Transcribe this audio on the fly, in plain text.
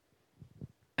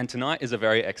And tonight is a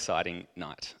very exciting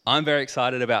night. I'm very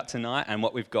excited about tonight and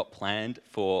what we've got planned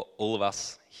for all of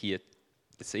us here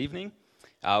this evening.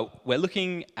 We're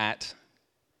looking at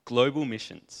global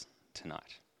missions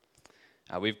tonight.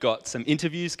 We've got some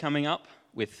interviews coming up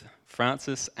with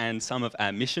Francis and some of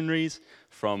our missionaries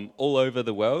from all over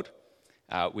the world.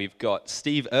 We've got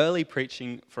Steve Early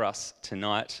preaching for us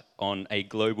tonight on a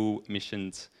global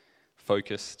missions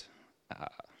focused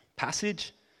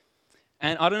passage.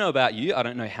 And I don't know about you, I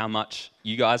don't know how much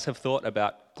you guys have thought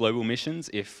about global missions.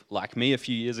 If, like me a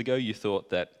few years ago, you thought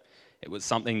that it was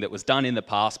something that was done in the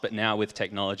past, but now with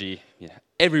technology,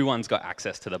 everyone's got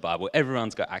access to the Bible,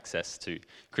 everyone's got access to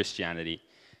Christianity.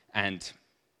 And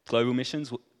global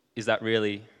missions, is that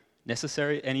really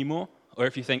necessary anymore? Or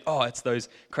if you think, oh, it's those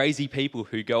crazy people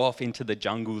who go off into the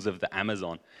jungles of the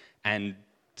Amazon and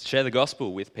share the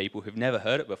gospel with people who've never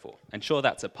heard it before. And sure,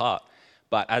 that's a part.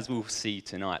 But as we'll see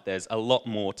tonight, there's a lot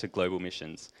more to global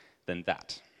missions than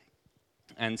that.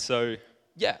 And so,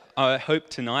 I hope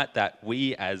tonight that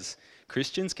we as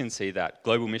Christians can see that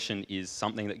global mission is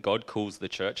something that God calls the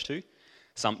church to,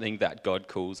 something that God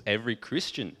calls every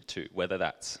Christian to, whether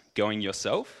that's going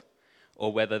yourself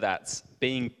or whether that's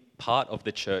being part of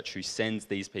the church who sends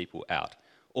these people out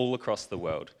all across the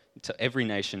world to every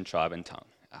nation, tribe, and tongue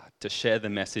to share the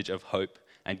message of hope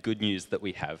and good news that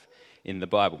we have in the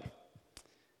Bible.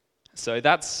 So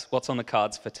that's what's on the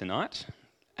cards for tonight,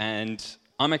 and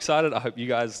I'm excited. I hope you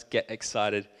guys get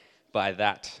excited by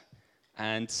that.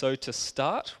 And so to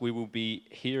start, we will be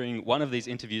hearing one of these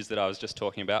interviews that I was just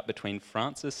talking about between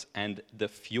Francis and the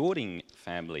Fjording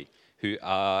family, who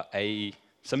are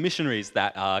some missionaries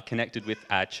that are connected with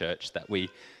our church that we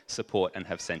support and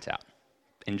have sent out.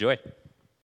 Enjoy.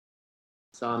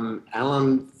 So I'm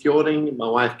Alan Fjording, my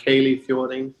wife Kaylee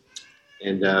Fjording,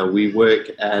 and we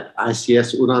work at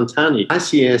ICS Urantani.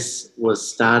 ICS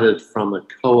was started from a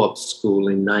co-op school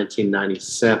in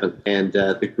 1997, and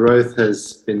the growth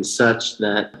has been such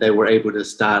that they were able to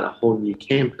start a whole new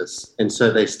campus. And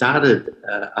so they started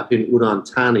up in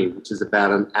Urantani, which is about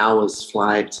an hour's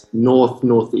flight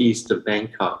northeast of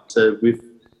Bangkok. So we've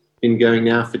been going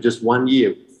now for just 1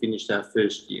 year. We finished our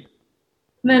first year.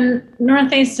 The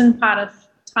northeastern part of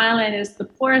Thailand is the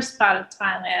poorest part of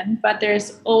Thailand, but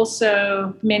there's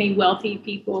also many wealthy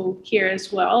people here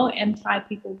as well, and Thai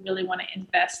people really want to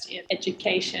invest in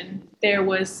education. There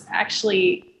was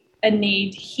actually a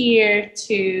need here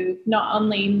to not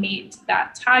only meet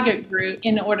that target group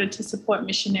in order to support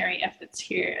missionary efforts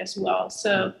here as well.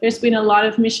 So there's been a lot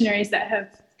of missionaries that have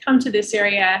come to this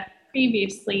area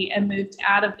previously and moved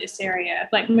out of this area,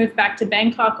 like moved back to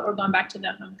Bangkok or gone back to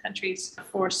their home countries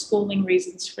for schooling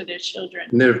reasons for their children.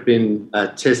 And there have been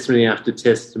testimony after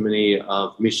testimony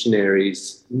of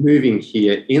missionaries moving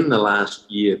here in the last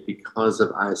year because of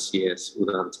ICS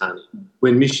Urantani.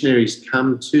 When missionaries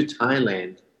come to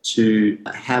Thailand to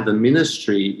have a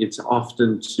ministry, it's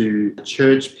often to a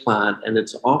church plant, and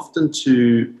it's often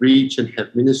to reach and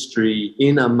have ministry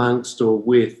in amongst or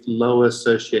with lower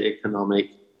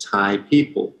socioeconomic Thai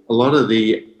people. A lot of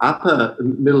the upper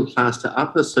middle class to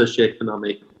upper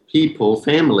socioeconomic people,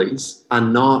 families, are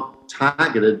not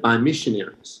targeted by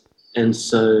missionaries. And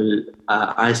so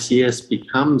ICS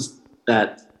becomes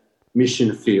that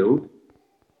mission field.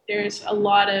 There's a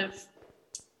lot of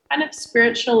kind of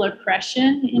spiritual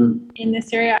oppression in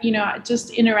this area.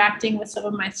 Just interacting with some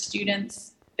of my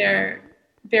students, they're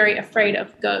very afraid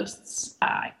of ghosts.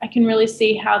 I can really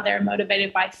see how they're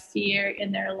motivated by fear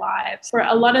in their lives. For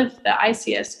a lot of the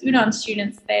ICS Udon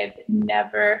students, they've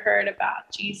never heard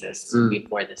about Jesus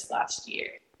before this last year.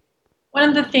 One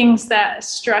of the things that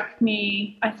struck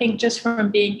me, I think, just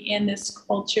from being in this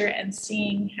culture and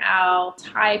seeing how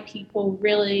Thai people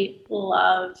really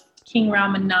love King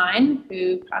Rama IX,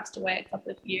 who passed away a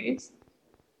couple of years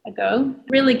ago,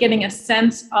 really getting a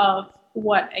sense of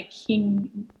what a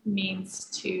king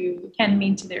can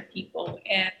mean to their people,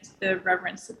 and the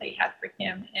reverence that they had for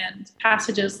him, and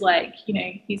passages like,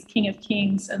 he's King of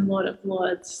Kings and Lord of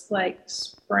Lords, like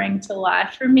sprang to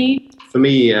life for me. For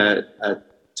me,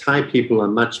 Thai people are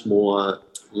much more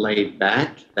laid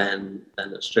back than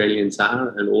Australians are,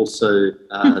 and also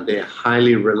they're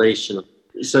highly relational.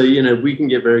 So, we can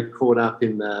get very caught up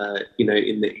in the,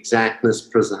 in the exactness,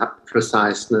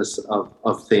 preciseness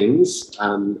of things,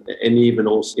 and even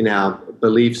also in our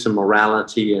beliefs and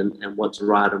morality and what's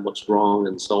right and what's wrong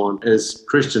and so on. As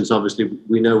Christians, obviously,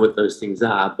 we know what those things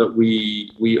are, but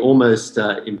we almost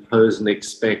impose and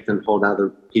expect and hold other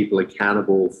people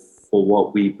accountable for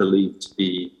what we believe to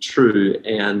be true.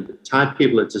 And Thai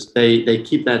people are just, they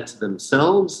keep that to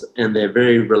themselves, and they're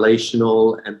very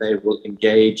relational, and they will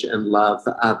engage and love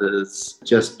others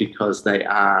just because they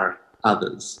are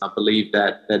others. I believe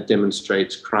that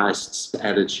demonstrates Christ's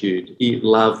attitude. He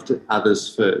loved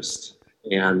others first,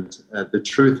 and the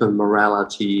truth and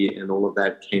morality and all of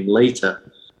that came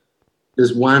later.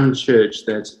 There's one church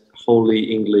that's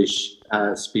wholly English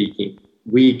speaking.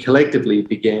 We collectively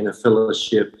began a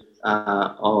fellowship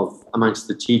of amongst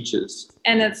the teachers.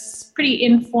 And it's pretty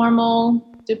informal.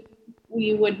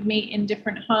 We would meet in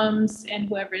different homes, and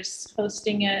whoever's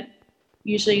hosting it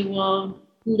usually will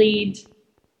lead.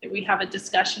 We have a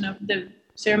discussion of the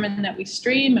sermon that we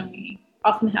stream, and we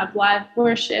often have live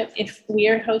worship. If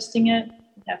we're hosting it,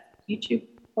 we have YouTube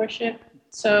worship.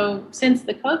 So since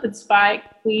the COVID spike,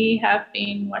 we have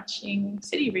been watching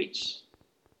City Reach.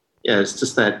 Yeah, it's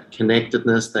just that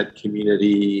connectedness, that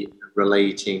community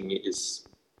relating is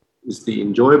the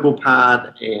enjoyable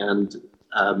part, and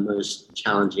most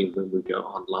challenging when we go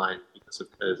online because of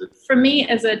COVID. For me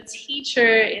as a teacher,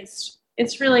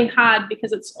 it's really hard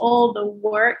because it's all the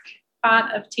work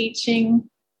part of teaching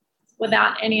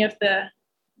without any of the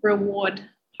reward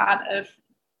part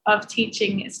of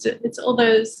teaching. It's all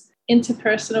those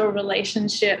interpersonal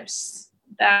relationships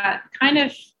that kind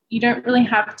of you don't really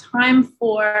have time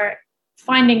for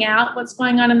finding out what's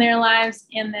going on in their lives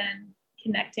and then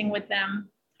connecting with them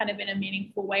kind of in a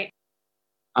meaningful way.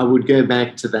 I would go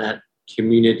back to that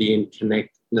community and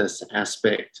connectedness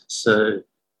aspect. So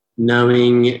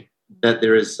knowing that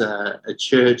there is a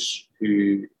church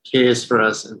who cares for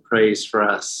us and prays for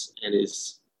us and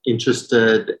is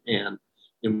interested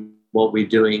in what we're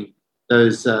doing,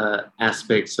 those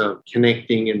aspects of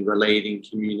connecting and relating,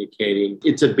 communicating.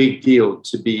 It's a big deal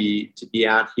to be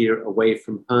out here away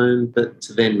from home, but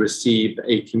to then receive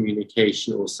a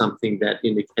communication or something that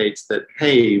indicates that,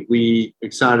 hey, we're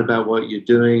excited about what you're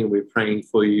doing and we're praying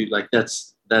for you. Like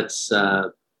that's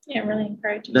really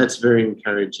encouraging. That's very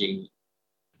encouraging.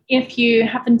 If you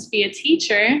happen to be a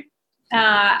teacher,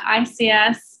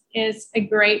 ICS is a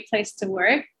great place to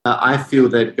work. I feel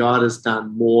that God has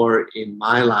done more in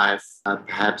my life,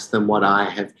 perhaps, than what I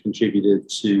have contributed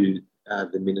to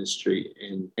the ministry.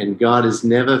 And God is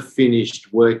never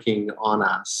finished working on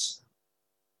us.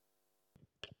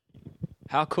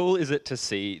 How cool is it to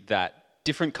see that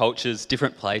different cultures,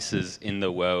 different places in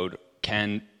the world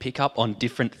can pick up on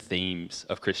different themes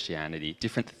of Christianity,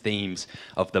 different themes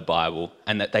of the Bible,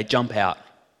 and that they jump out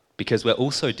because we're all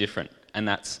so different, and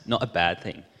that's not a bad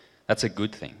thing. That's a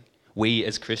good thing. We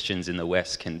as Christians in the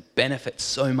West can benefit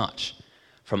so much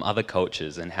from other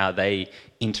cultures and how they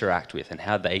interact with and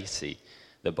how they see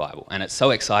the Bible. And it's so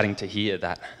exciting to hear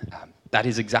that that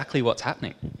is exactly what's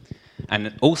happening.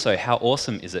 And also, how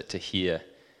awesome is it to hear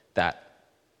that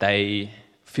they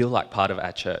feel like part of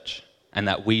our church and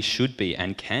that we should be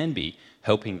and can be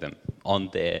helping them on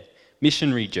their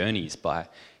missionary journeys by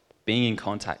being in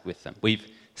contact with them. We've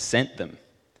sent them,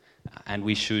 and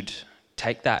we should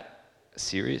take that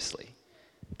seriously.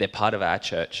 They're part of our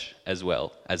church as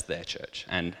well as their church.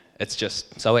 And it's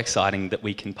just so exciting that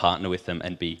we can partner with them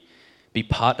and be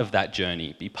part of that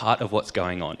journey, be part of what's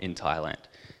going on in Thailand.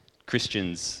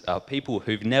 Christians are people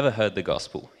who've never heard the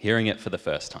gospel, hearing it for the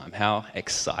first time. How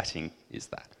exciting is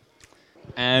that?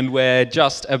 And we're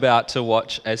just about to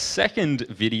watch a second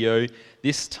video,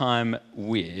 this time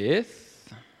with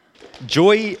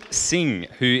Joy Singh,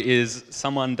 who is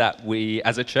someone that we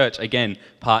as a church, again,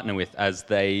 partner with as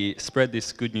they spread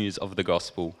this good news of the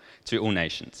gospel to all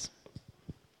nations.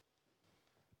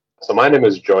 So my name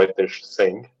is Joy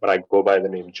Singh, but I go by the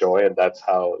name Joy, and that's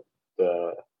how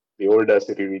the older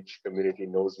City Reach community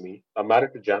knows me. I'm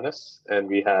married to Janice, and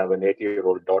we have an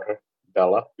 8-year-old daughter,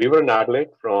 Bella. We were in Adelaide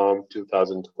from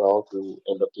 2012 to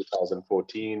end of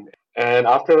 2014. And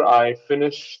after I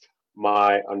finished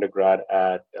my undergrad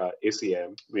at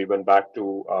ACM, we went back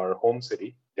to our home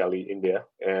city, Delhi, India,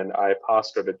 and I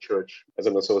pastored a church as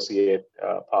an associate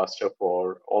pastor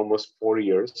for almost 4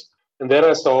 years. And there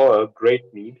I saw a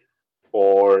great need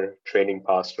for training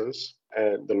pastors,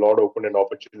 and the Lord opened an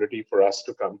opportunity for us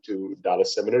to come to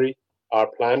Dallas Seminary. Our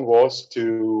plan was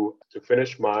to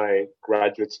finish my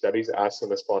graduate studies as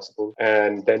soon as possible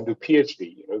and then do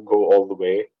PhD, go all the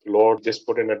way. The Lord just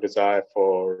put in a desire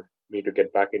for me to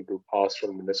get back into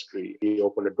pastoral ministry. He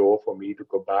opened a door for me to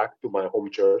go back to my home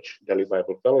church, Delhi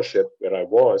Bible Fellowship, where I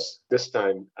was, this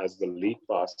time as the lead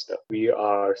pastor. We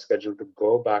are scheduled to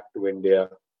go back to India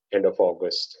end of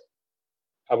August.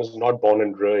 I was not born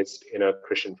and raised in a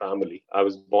Christian family. I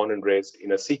was born and raised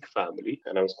in a Sikh family,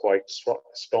 and I was quite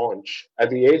staunch. At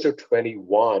the age of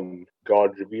 21,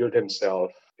 God revealed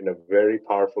himself in a very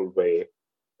powerful way,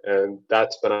 and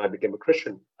that's when I became a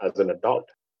Christian as an adult.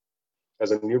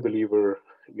 As a new believer,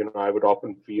 I would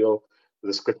often feel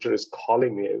The scripture is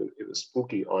calling me. It was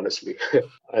spooky, honestly.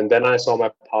 And then I saw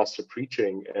my pastor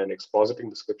preaching and expositing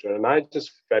the scripture, and I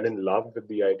just fell in love with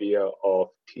the idea of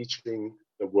teaching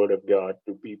the word of God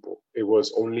to people. It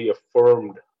was only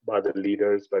affirmed by the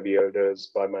leaders, by the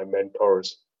elders, by my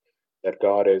mentors that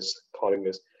God is calling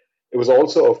us. It was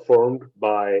also affirmed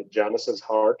by Janice's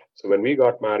heart. So when we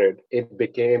got married, it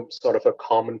became sort of a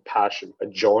common passion, a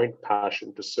joint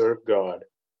passion to serve God.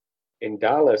 In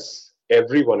Dallas,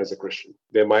 everyone is a Christian.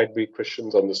 There might be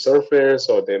Christians on the surface,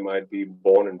 or they might be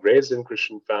born and raised in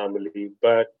Christian family,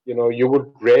 but you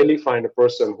would rarely find a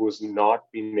person who's not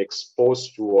been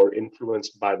exposed to or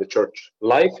influenced by the church.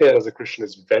 Life here as a Christian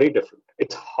is very different.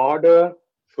 It's harder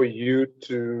for you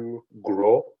to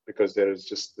grow because there is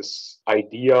just this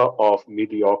idea of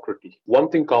mediocrity. One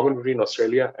thing common between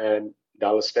Australia and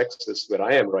Dallas, Texas, where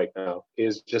I am right now,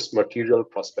 is just material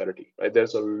prosperity, right?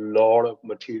 There's a lot of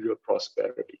material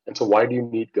prosperity. And so why do you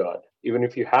need God? Even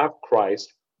if you have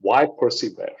Christ, why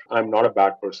persevere? I'm not a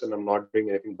bad person. I'm not doing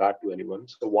anything bad to anyone.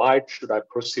 So why should I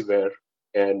persevere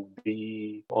and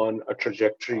be on a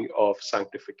trajectory of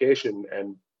sanctification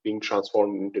and being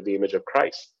transformed into the image of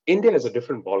Christ? India is a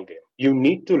different ballgame. You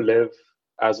need to live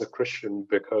as a Christian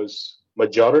because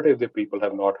majority of the people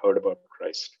have not heard about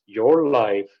Christ. Your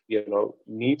life,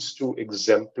 needs to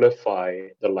exemplify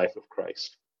the life of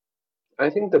Christ.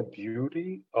 I think the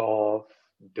beauty of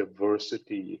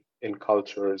diversity in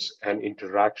cultures and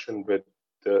interaction with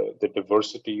the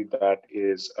diversity that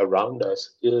is around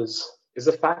us is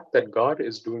the fact that God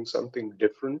is doing something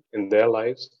different in their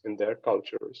lives, in their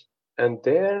cultures. And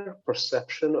their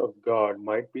perception of God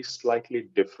might be slightly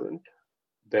different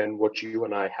than what you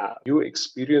and I have. You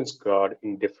experience God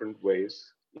in different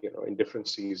ways, in different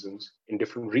seasons, in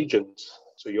different regions.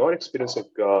 So your experience of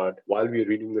God while we're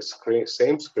reading the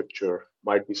same scripture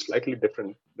might be slightly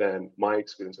different than my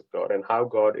experience of God, and how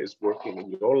God is working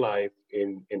in your life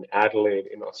in Adelaide,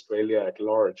 in Australia at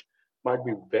large, might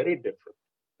be very different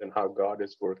than how God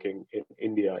is working in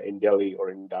India, in Delhi, or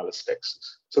in Dallas,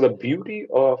 Texas. So the beauty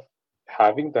of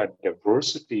having that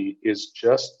diversity is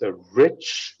just the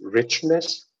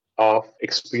richness of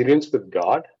experience with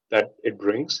God that it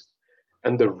brings,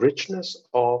 and the richness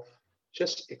of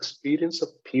just experience of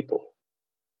people.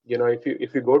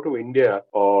 If you go to India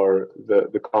or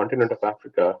the continent of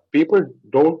Africa, people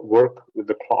don't work with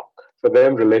the clock. For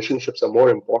them, relationships are more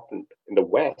important. In the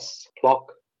West,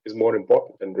 clock is more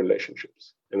important than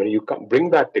relationships. And when you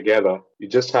bring that together, you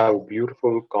just have a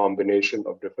beautiful combination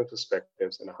of different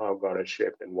perspectives and how God has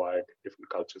shaped and wired different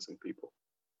cultures and people.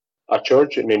 Our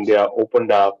church in India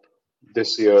opened up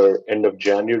this year, end of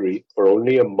January, for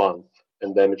only a month,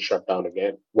 and then it shut down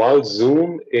again. While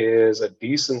Zoom is a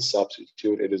decent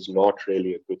substitute, it is not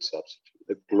really a good substitute.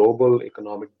 The global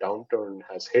economic downturn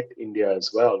has hit India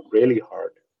as well, really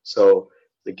hard. So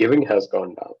the giving has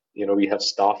gone down. We have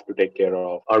staff to take care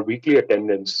of. Our weekly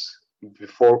attendance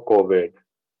before COVID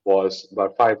was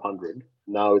about 500.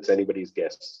 Now it's anybody's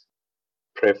guess.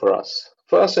 Pray for us.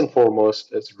 First and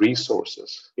foremost, it's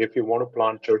resources. If you want to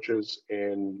plant churches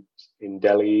in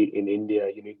Delhi, in India,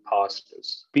 you need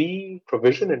pastors. Be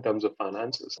provision in terms of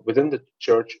finances. Within the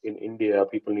church in India,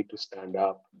 people need to stand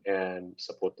up and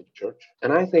support the church.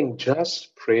 And I think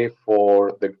just pray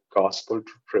for the gospel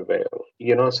to prevail.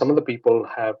 Some of the people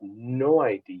have no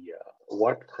idea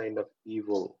what kind of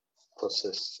evil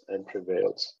persists and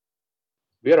prevails.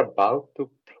 We are about to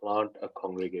plant a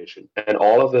congregation, and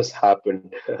all of this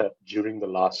happened during the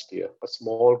last year. A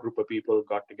small group of people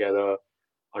got together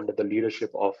under the leadership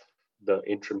of the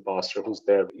interim pastor who's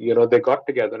there. They got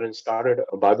together and started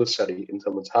a Bible study in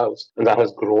someone's house, and that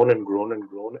has grown and grown and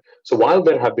grown. So while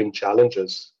there have been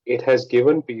challenges, it has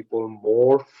given people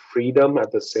more freedom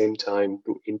at the same time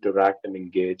to interact and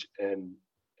engage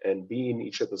and be in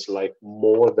each other's life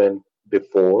more than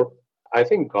before. I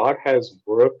think God has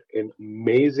worked in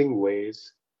amazing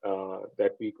ways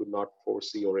that we could not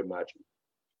foresee or imagine.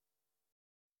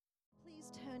 Please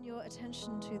turn your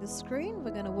attention to the screen.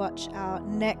 We're going to watch our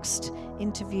next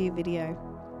interview video.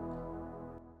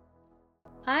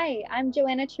 Hi, I'm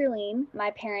Joanna Truline.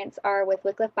 My parents are with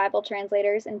Wycliffe Bible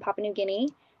Translators in Papua New Guinea,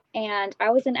 and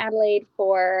I was in Adelaide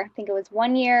for, I think it was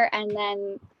 1 year, and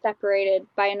then separated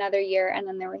by another year, and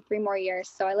then there were 3 more years.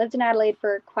 So I lived in Adelaide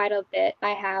for quite a bit.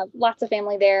 I have lots of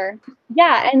family there.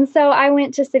 Yeah, and so I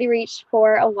went to City Reach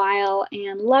for a while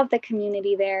and love the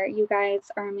community there. You guys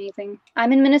are amazing.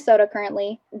 I'm in Minnesota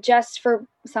currently, just for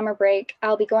summer break.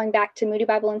 I'll be going back to Moody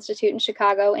Bible Institute in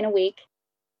Chicago in a week.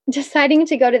 Deciding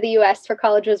to go to the US for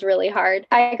college was really hard.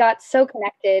 I got so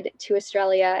connected to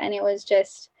Australia, and it was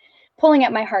just pulling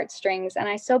at my heartstrings, and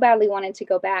I so badly wanted to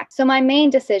go back. So my main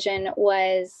decision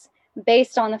was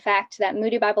based on the fact that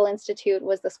Moody Bible Institute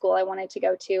was the school I wanted to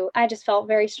go to, I just felt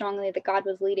very strongly that God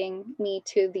was leading me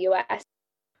to the US.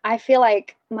 I feel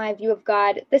like my view of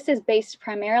God, this is based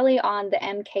primarily on the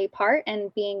MK part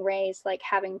and being raised, like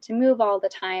having to move all the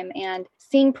time and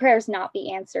seeing prayers not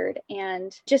be answered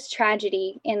and just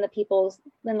tragedy in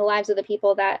the lives of the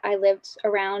people that I lived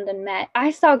around and met.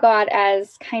 I saw God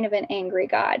as kind of an angry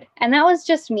God. And that was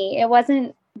just me. It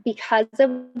wasn't because of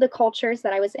the cultures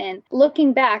that I was in.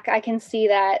 Looking back, I can see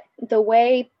that the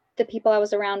way the people I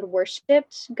was around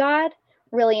worshiped God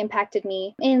really impacted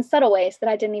me in subtle ways that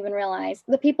I didn't even realize.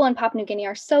 The people in Papua New Guinea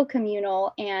are so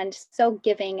communal and so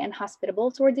giving and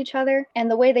hospitable towards each other.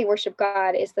 And the way they worship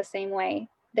God is the same way.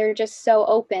 They're just so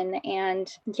open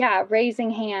and raising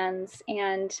hands,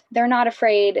 and they're not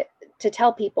afraid to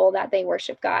tell people that they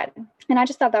worship God. And I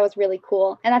just thought that was really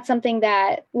cool. And that's something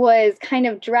that was kind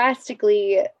of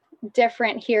drastically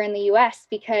different here in the US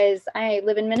because I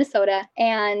live in Minnesota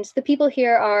and the people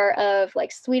here are of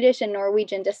like Swedish and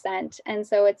Norwegian descent. And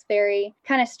so it's very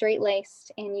kind of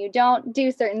straight-laced, and you don't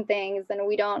do certain things, and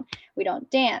we don't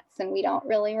dance, and we don't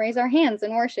really raise our hands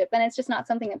in worship. And it's just not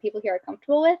something that people here are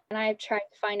comfortable with. And I've tried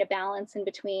to find a balance in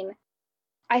between.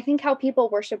 I think how people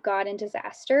worship God in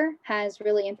disaster has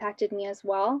really impacted me as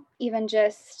well. Even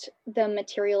just the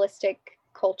materialistic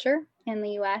culture in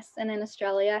the US and in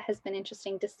Australia has been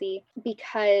interesting to see,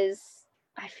 because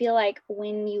I feel like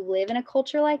when you live in a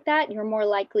culture like that, you're more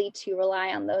likely to rely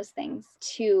on those things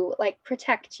to like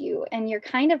protect you, and you're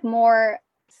kind of more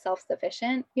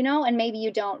self-sufficient, and maybe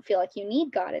you don't feel like you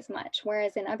need God as much.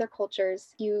 Whereas in other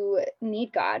cultures, you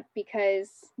need God because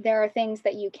there are things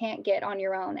that you can't get on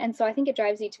your own. And so I think it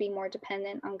drives you to be more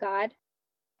dependent on God.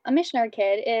 A missionary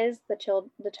kid is the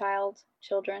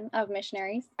children of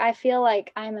missionaries. I feel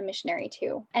like I'm a missionary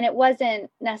too. And it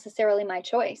wasn't necessarily my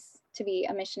choice to be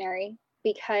a missionary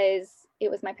because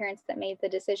it was my parents that made the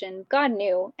decision. God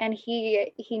knew, and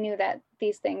he knew that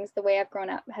these things, the way I've grown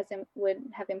up, would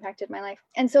have impacted my life.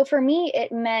 And so for me,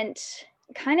 it meant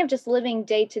kind of just living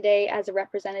day to day as a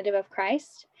representative of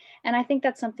Christ. And I think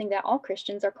that's something that all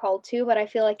Christians are called to, but I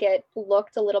feel like it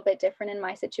looked a little bit different in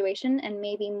my situation, and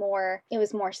maybe it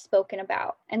was more spoken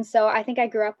about. And so I think I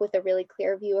grew up with a really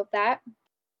clear view of that.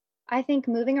 I think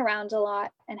moving around a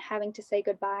lot and having to say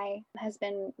goodbye has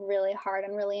been really hard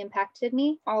and really impacted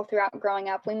me all throughout growing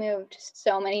up. We moved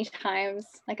so many times.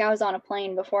 Like I was on a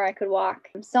plane before I could walk.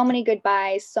 So many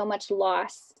goodbyes, so much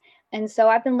loss. And so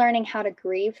I've been learning how to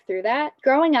grieve through that.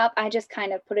 Growing up, I just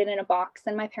kind of put it in a box.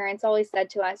 And my parents always said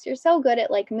to us, "You're so good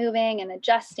at like moving and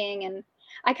adjusting." And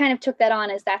I kind of took that on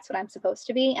as that's what I'm supposed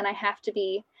to be. And I have to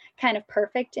be kind of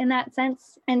perfect in that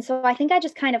sense. And so I think I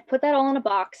just kind of put that all in a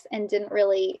box and didn't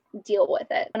really deal with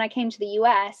it. When I came to the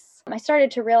US, I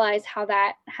started to realize how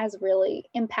that has really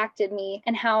impacted me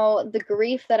and how the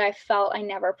grief that I felt I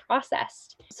never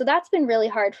processed. So that's been really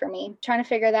hard for me, trying to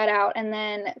figure that out and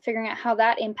then figuring out how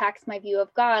that impacts my view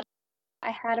of God.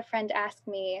 I had a friend ask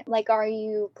me, like, are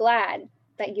you glad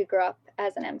that you grew up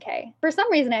as an MK? For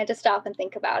some reason, I had to stop and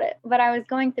think about it. But I was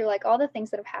going through like all the things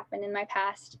that have happened in my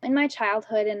past, in my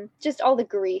childhood, and just all the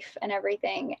grief and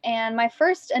everything. And my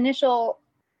first initial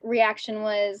reaction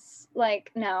was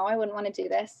like, no, I wouldn't want to do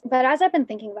this. But as I've been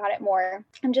thinking about it more,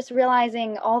 I'm just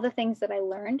realizing all the things that I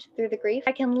learned through the grief.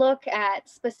 I can look at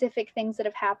specific things that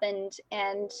have happened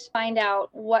and find out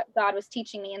what God was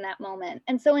teaching me in that moment.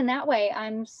 And so in that way,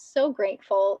 I'm so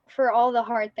grateful for all the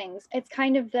hard things. It's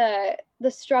kind of the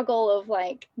struggle of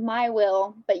like, my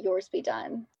will, but yours be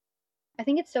done. I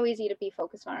think it's so easy to be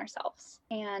focused on ourselves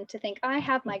and to think, I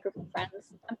have my group of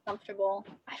friends, I'm comfortable.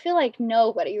 I feel like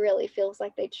nobody really feels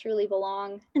like they truly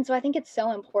belong. And so I think it's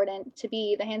so important to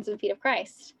be the hands and feet of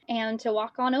Christ and to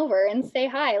walk on over and say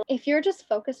hi. If you're just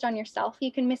focused on yourself,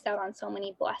 you can miss out on so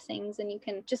many blessings, and you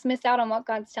can just miss out on what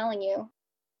God's telling you.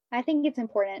 I think it's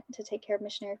important to take care of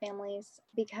missionary families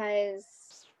because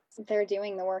they're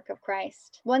doing the work of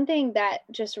Christ. One thing that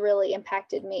just really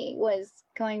impacted me was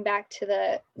going back to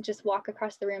the just walk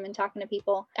across the room and talking to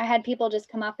people. I had people just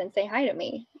come up and say hi to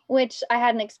me, which I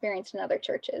hadn't experienced in other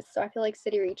churches. So I feel like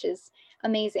City Reach is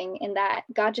amazing in that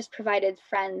God just provided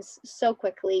friends so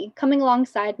quickly, coming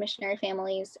alongside missionary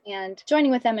families and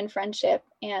joining with them in friendship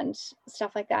and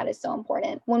stuff like that is so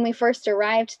important. When we first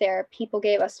arrived there, people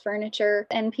gave us furniture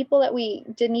and people that we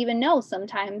didn't even know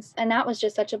sometimes. And that was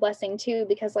just such a blessing too,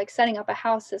 because like setting up a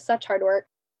house is such hard work.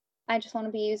 I just want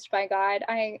to be used by God.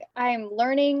 I'm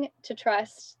learning to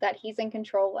trust that He's in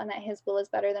control and that His will is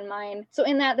better than mine. So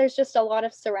in that, there's just a lot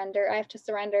of surrender. I have to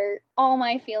surrender all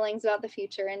my feelings about the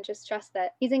future and just trust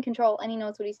that He's in control and He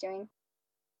knows what He's doing.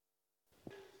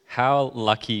 How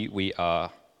lucky we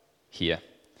are here.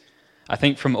 I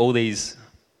think from all these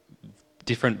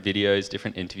different videos,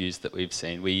 different interviews that we've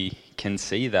seen, we can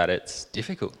see that it's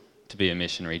difficult to be a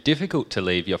missionary, difficult to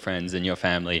leave your friends and your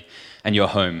family and your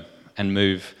home and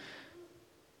move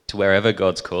to wherever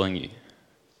God's calling you,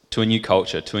 to a new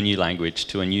culture, to a new language,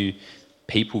 to a new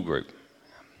people group.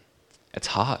 It's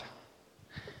hard.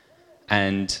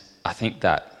 And I think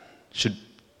that should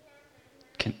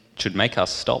make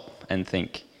us stop and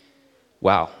think,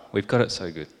 wow, we've got it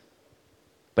so good.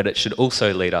 But it should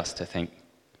also lead us to think,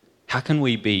 how can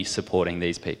we be supporting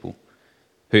these people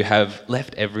who have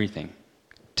left everything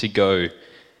to go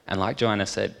and, like Joanna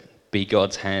said, be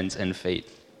God's hands and feet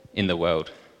in the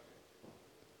world,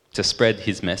 to spread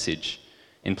his message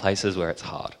in places where it's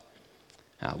hard?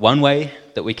 One way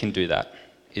that we can do that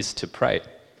is to pray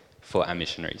for our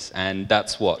missionaries, and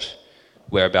that's what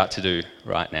we're about to do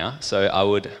right now. So I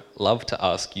would love to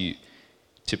ask you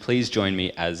to please join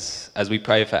me as we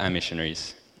pray for our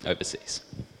missionaries overseas.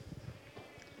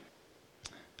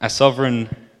 Our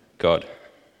sovereign God,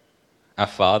 our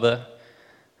Father,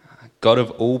 God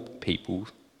of all people,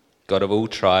 God of all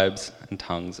tribes and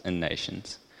tongues and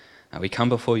nations, we come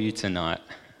before you tonight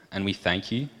and we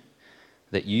thank you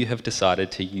that you have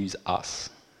decided to use us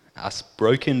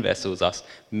broken vessels, us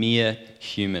mere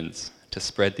humans, to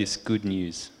spread this good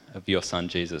news of your Son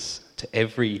Jesus to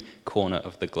every corner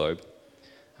of the globe.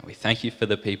 And we thank you for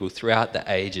the people throughout the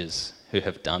ages who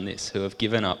have done this, who have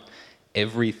given up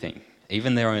everything,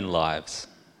 even their own lives,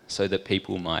 so that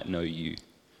people might know you.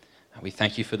 And we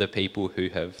thank you for the people who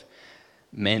have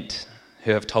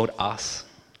told us,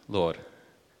 Lord,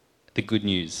 the good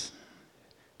news,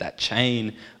 that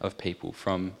chain of people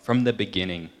from the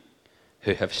beginning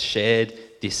who have shared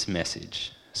this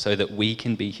message so that we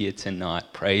can be here tonight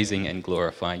praising and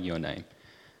glorifying your name.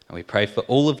 And we pray for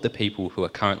all of the people who are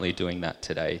currently doing that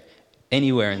today,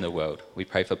 anywhere in the world. We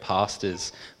pray for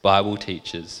pastors, Bible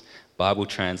teachers, Bible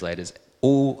translators,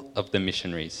 all of the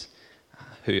missionaries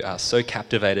who are so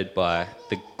captivated by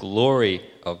the glory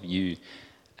of you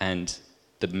and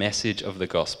the message of the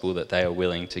gospel that they are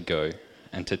willing to go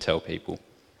and to tell people.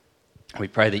 We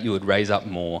pray that you would raise up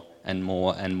more and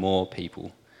more and more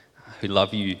people who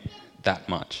love you that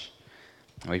much.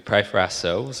 And we pray for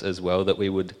ourselves as well, that we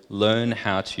would learn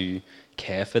how to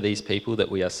care for these people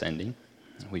that we are sending.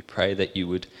 We pray that you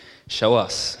would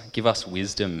give us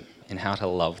wisdom in how to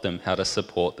love them, how to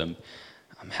support them,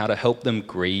 how to help them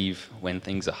grieve when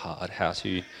things are hard, how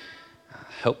to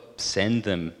help send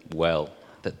them well,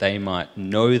 that they might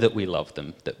know that we love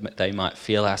them, that they might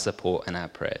feel our support and our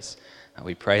prayers.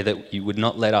 We pray that you would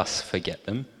not let us forget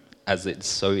them, as it's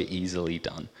so easily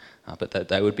done, but that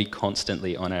they would be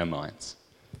constantly on our minds.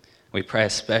 We pray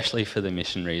especially for the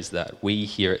missionaries that we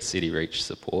here at City Reach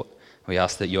support. We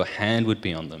ask that your hand would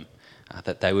be on them,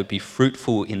 that they would be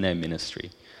fruitful in their ministry.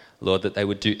 Lord, that they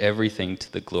would do everything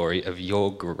to the glory of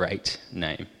your great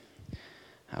name.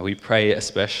 We pray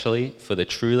especially for the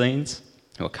Truleans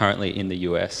who are currently in the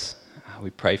US. We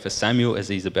pray for Samuel as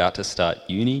he's about to start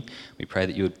uni. We pray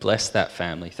that you would bless that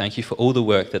family. Thank you for all the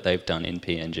work that they've done in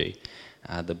PNG,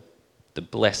 the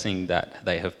blessing that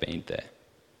they have been there.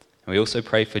 And we also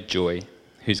pray for Joy,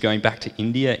 who's going back to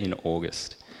India in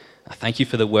August. Thank you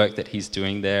for the work that he's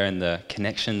doing there and the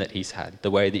connection that he's had,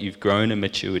 the way that you've grown and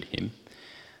matured him.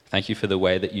 Thank you for the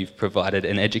way that you've provided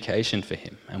an education for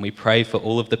him. And we pray for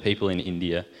all of the people in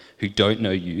India who don't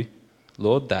know you,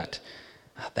 Lord, that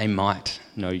they might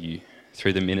know you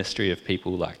through the ministry of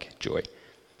people like Joy.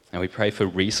 And we pray for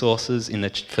resources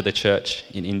for the church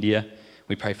in India.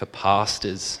 We pray for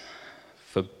pastors,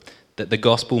 that the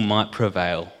gospel might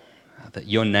prevail, that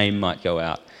your name might go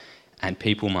out and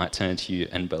people might turn to you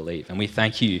and believe. And we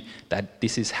thank you that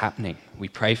this is happening. We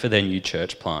pray for their new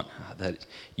church plant, that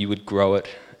you would grow it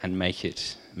and make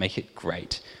it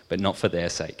great, but not for their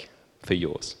sake, for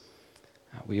yours.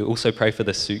 We also pray for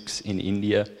the Sikhs in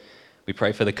India. We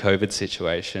pray for the COVID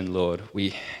situation, Lord.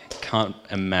 We can't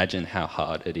imagine how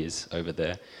hard it is over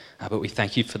there, but we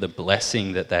thank you for the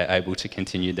blessing that they're able to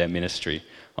continue their ministry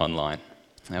online.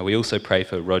 We also pray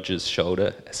for Roger's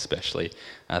shoulder, especially,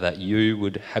 that you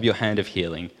would have your hand of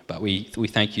healing, but we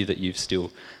thank you that you've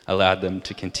still allowed them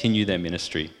to continue their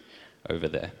ministry over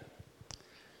there.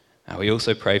 We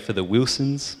also pray for the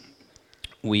Wilsons.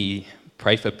 We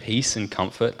pray for peace and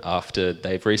comfort after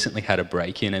they've recently had a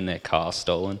break-in and their car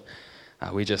stolen.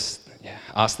 We just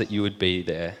ask that you would be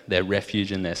their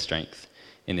refuge and their strength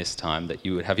in this time, that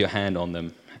you would have your hand on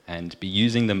them and be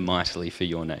using them mightily for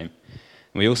your name.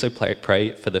 And we also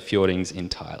pray for the Fjordings in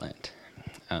Thailand.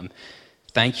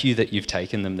 Thank you that you've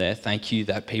taken them there. Thank you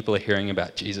that people are hearing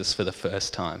about Jesus for the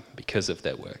first time because of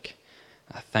their work.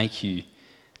 Thank you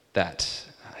that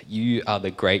you are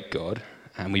the great God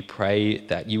And we pray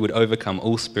that you would overcome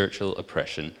all spiritual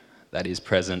oppression that is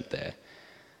present there.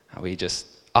 We just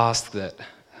ask that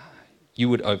you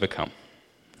would overcome,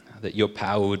 that your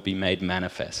power would be made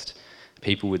manifest,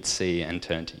 people would see and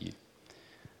turn to you.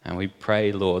 And we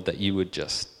pray, Lord, that you would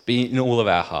just be in all of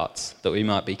our hearts, that we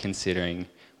might be considering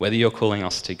whether you're calling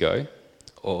us to go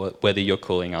or whether you're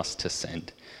calling us to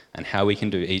send, and how we can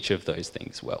do each of those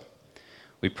things well.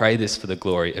 We pray this for the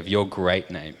glory of your great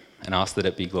name and ask that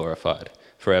it be glorified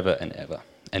forever and ever,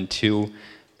 until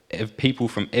people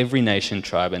from every nation,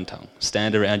 tribe and tongue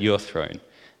stand around your throne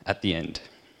at the end.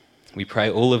 We pray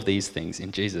all of these things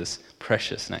in Jesus'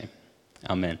 precious name.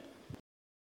 Amen.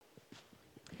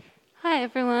 Hi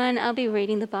everyone, I'll be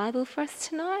reading the Bible for us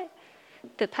tonight.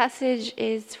 The passage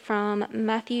is from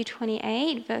Matthew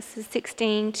 28, verses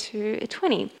 16 to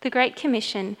 20. The Great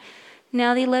Commission.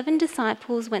 Now the 11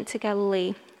 disciples went to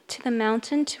Galilee, to the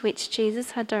mountain to which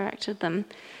Jesus had directed them.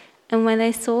 And when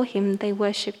they saw him, they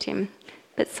worshipped him,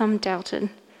 but some doubted.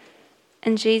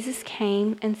 And Jesus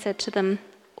came and said to them,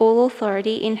 All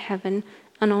authority in heaven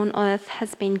and on earth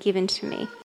has been given to me.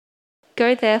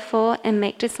 Go therefore and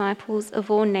make disciples of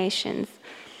all nations,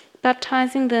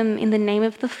 baptizing them in the name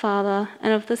of the Father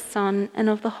and of the Son and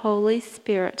of the Holy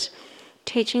Spirit,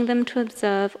 teaching them to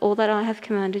observe all that I have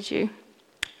commanded you.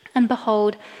 And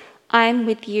behold, I am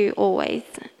with you always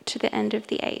to the end of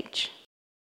the age.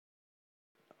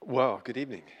 Well, good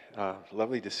evening.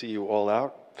 Lovely to see you all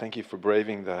out. Thank you for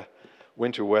braving the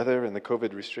winter weather and the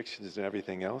COVID restrictions and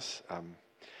everything else. I'm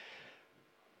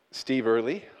Steve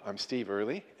Early,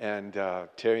 and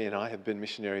Terry and I have been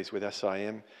missionaries with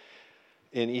SIM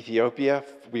in Ethiopia.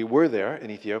 We were there in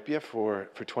Ethiopia for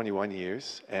 21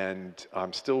 years, and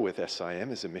I'm still with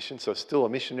SIM as a mission, so still a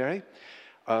missionary.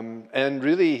 And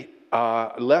really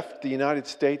left the United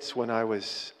States when I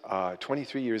was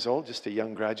 23 years old, just a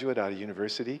young graduate out of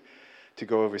university, to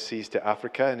go overseas to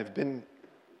Africa, and have been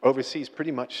overseas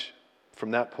pretty much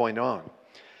from that point on.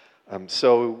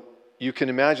 So you can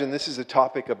imagine this is a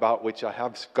topic about which I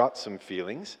have got some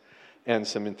feelings and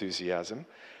some enthusiasm.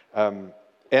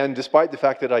 And despite the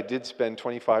fact that I did spend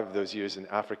 25 of those years in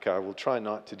Africa, I will try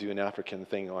not to do an African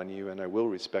thing on you, and I will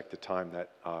respect the time that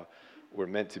we're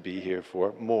meant to be here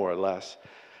for, more or less.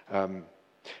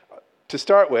 To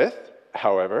start with,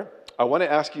 however, I want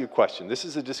to ask you a question. This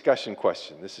is a discussion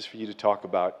question. This is for you to talk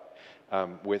about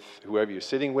with whoever you're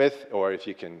sitting with, or if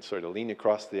you can sort of lean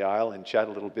across the aisle and chat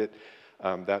a little bit,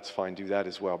 that's fine, do that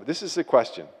as well. But this is the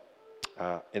question,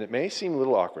 and it may seem a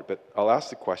little awkward, but I'll ask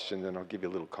the question, then I'll give you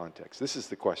a little context. This is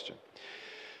the question.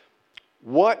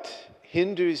 What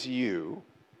hinders you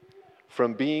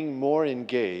from being more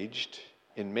engaged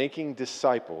in making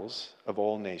disciples of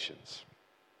all nations?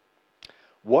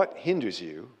 What hinders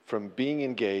you from being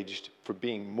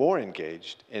more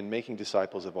engaged in making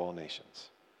disciples of all nations?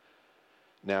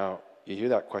 Now, you hear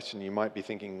that question, you might be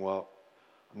thinking, well,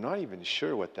 I'm not even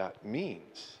sure what that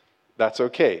means. That's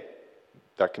okay.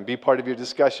 That can be part of your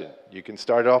discussion. You can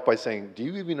start off by saying, do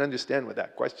you even understand what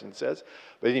that question says?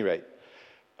 But at any rate,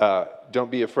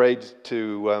 don't be afraid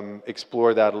to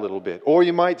explore that a little bit. Or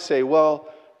you might say, well,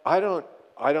 I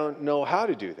don't know how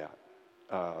to do that.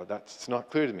 That's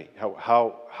not clear to me.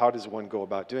 How does one go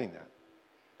about doing that?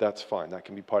 That's fine. That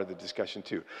can be part of the discussion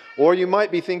too. Or you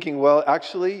might be thinking, well,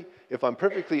 actually, if I'm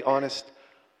perfectly honest,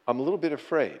 I'm a little bit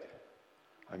afraid.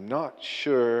 I'm not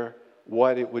sure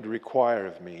what it would require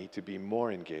of me to be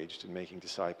more engaged in making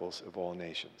disciples of all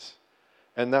nations.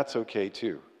 And that's okay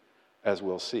too, as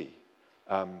we'll see.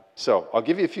 So I'll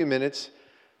give you a few minutes.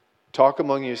 Talk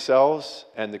among yourselves.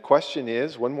 And the question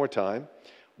is, one more time,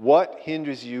 what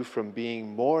hinders you from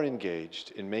being more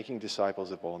engaged in making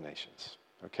disciples of all nations?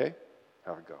 Okay?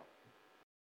 Have a go.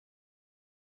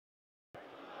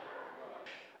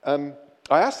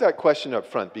 I asked that question up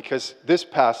front because this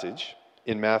passage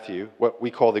in Matthew, what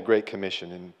we call the Great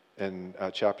Commission in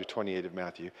chapter 28 of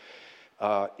Matthew,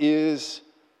 is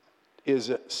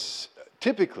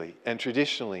typically and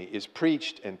traditionally is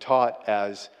preached and taught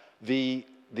as the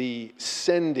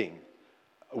sending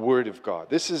word of God.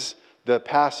 This is the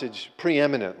passage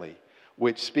preeminently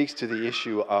which speaks to the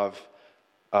issue of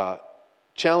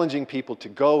challenging people to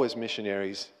go as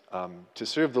missionaries, to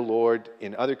serve the Lord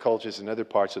in other cultures and other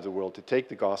parts of the world, to take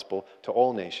the gospel to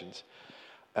all nations.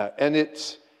 And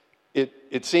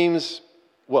it seems,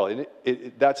 well,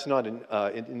 that's not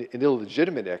an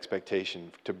illegitimate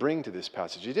expectation to bring to this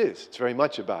passage. It is. It's very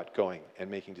much about going and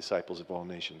making disciples of all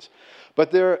nations.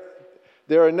 But there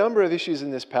are a number of issues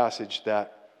in this passage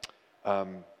that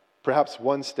perhaps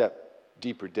one step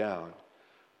deeper down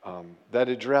that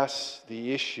address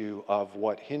the issue of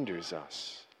what hinders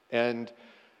us. And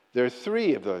There are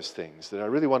three of those things that I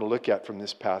really want to look at from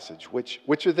this passage, which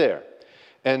are there,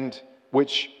 and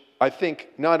which I think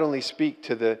not only speak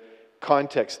to the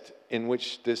context in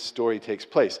which this story takes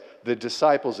place, the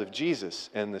disciples of Jesus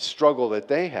and the struggle that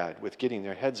they had with getting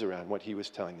their heads around what he was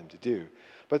telling them to do,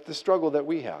 but the struggle that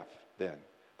we have then,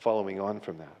 following on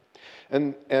from that.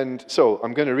 And so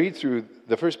I'm going to read through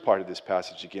the first part of this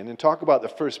passage again and talk about the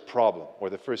first problem, or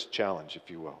the first challenge, if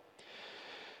you will.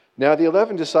 Now the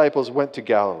 11 disciples went to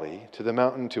Galilee, to the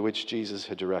mountain to which Jesus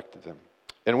had directed them.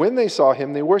 And when they saw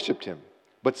him, they worshipped him,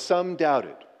 but some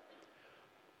doubted.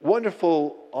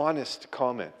 Wonderful, honest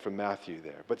comment from Matthew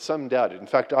there, but some doubted. In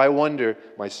fact, I wonder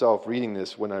myself reading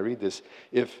this, when I read this,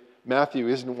 if Matthew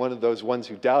isn't one of those ones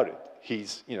who doubted.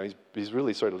 He's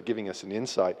really sort of giving us an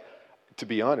insight. To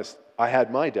be honest, I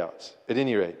had my doubts, at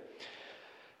any rate.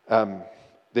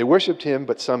 They worshipped him,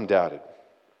 but some doubted.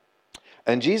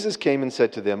 And Jesus came and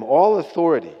said to them, "All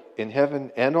authority in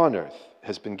heaven and on earth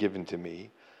has been given to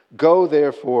me. Go,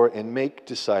 therefore, and make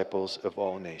disciples of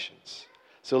all nations."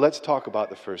 So let's talk about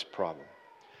the first problem.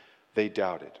 They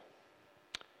doubted.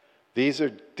 These are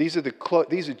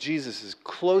Jesus'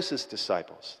 closest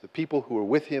disciples, the people who were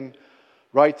with him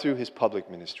right through his public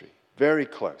ministry, very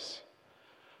close.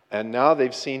 And now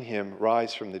they've seen him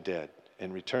rise from the dead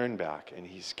and return back, and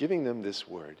he's giving them this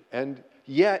word. And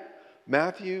yet,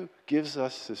 Matthew gives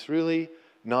us this really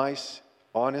nice,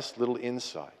 honest little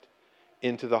insight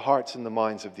into the hearts and the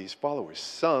minds of these followers.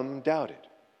 Some doubted.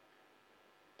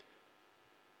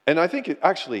 And I think it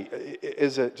actually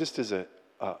is just as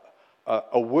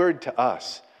a word to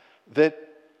us, that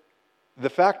the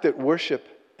fact that worship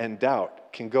and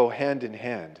doubt can go hand in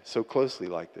hand so closely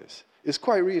like this is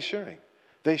quite reassuring.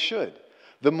 They should.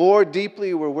 The more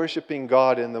deeply we're worshiping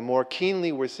God and the more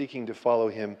keenly we're seeking to follow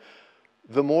him,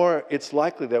 the more it's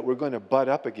likely that we're going to butt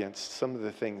up against some of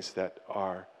the things that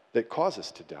cause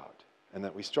us to doubt and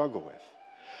that we struggle with.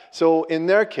 So in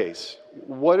their case,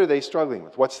 what are they struggling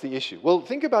with? What's the issue? Well,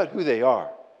 think about who they are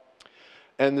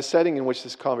and the setting in which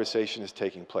this conversation is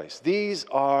taking place. These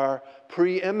are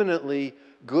preeminently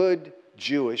good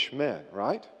Jewish men,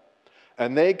 right?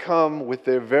 And they come with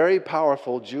their very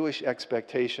powerful Jewish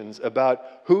expectations about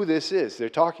who this is they're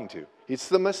talking to. It's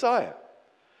the Messiah.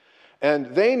 And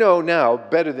they know now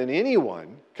better than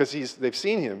anyone, because they've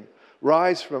seen him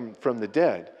rise from the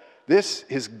dead, this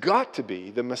has got to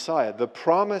be the Messiah, the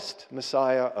promised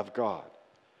Messiah of God.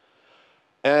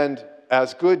 And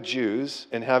as good Jews,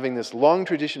 and having this long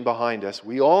tradition behind us,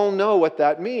 we all know what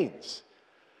that means.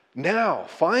 Now,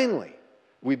 finally,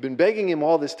 we've been begging him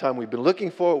all this time. We've been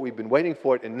looking for it. We've been waiting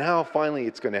for it. And now, finally,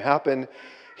 it's going to happen.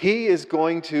 He is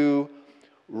going to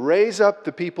raise up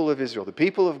the people of Israel, the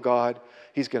people of God.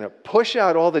 He's going to push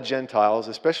out all the Gentiles,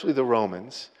 especially the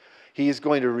Romans. He is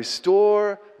going to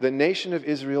restore the nation of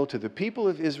Israel to the people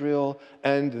of Israel,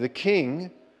 and the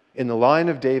king in the line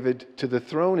of David to the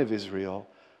throne of Israel,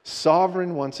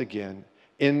 sovereign once again.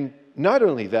 In not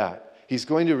only that, he's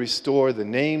going to restore the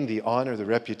name, the honor, the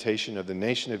reputation of the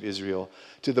nation of Israel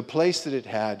to the place that it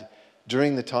had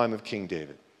during the time of King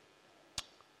David.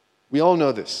 We all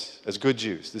know this as good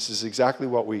Jews. This is exactly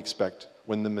what we expect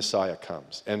when the Messiah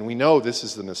comes. And we know this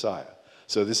is the Messiah.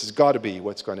 So this has got to be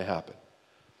what's going to happen.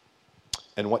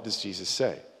 And what does Jesus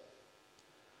say?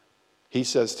 He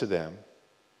says to them,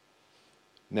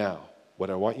 "Now, what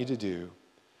I want you to do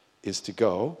is to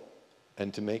go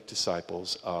and to make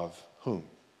disciples of whom?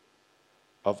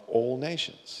 Of all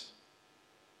nations."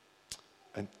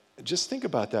 And just think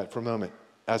about that for a moment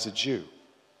as a Jew.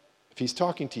 If he's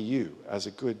talking to you as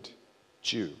a good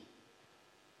Jew,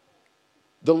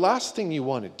 the last thing you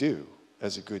want to do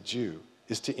as a good Jew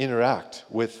is to interact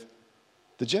with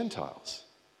the Gentiles.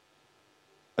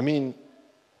 I mean,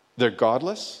 they're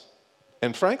godless,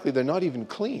 and frankly, they're not even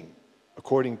clean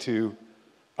according to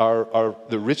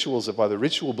the rituals of the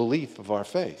ritual belief of our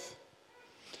faith.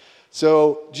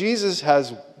 So Jesus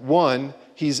has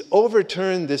he's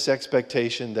overturned this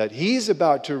expectation that he's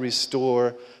about to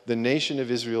restore the nation of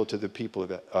Israel to the people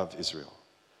of Israel.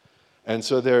 And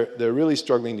so they're really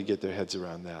struggling to get their heads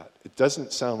around that. It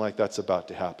doesn't sound like that's about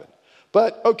to happen.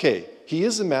 But okay, he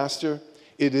is a master.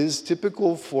 It is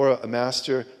typical for a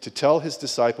master to tell his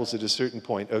disciples at a certain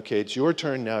point, okay, it's your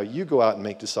turn now, you go out and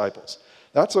make disciples.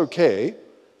 That's okay.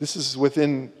 This is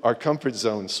within our comfort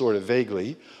zone, sort of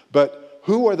vaguely. But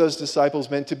who are those disciples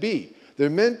meant to be?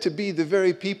 They're meant to be the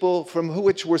very people from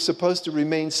which we're supposed to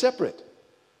remain separate.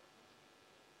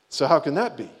 So how can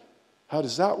that be? How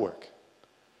does that work?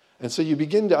 And so you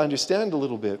begin to understand a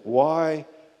little bit why,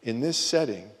 in this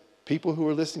setting, people who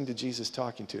are listening to Jesus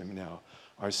talking to him now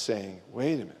are saying,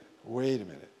 wait a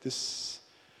minute, it's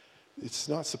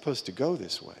not supposed to go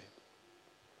this way.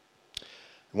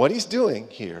 What he's doing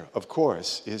here, of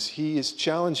course, is he is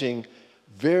challenging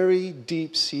very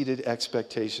deep-seated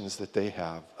expectations that they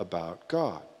have about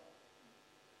God.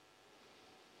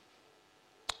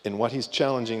 And what he's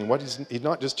challenging, he's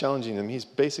not just challenging them, he's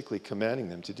basically commanding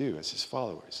them to do as his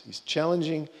followers. He's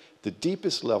challenging the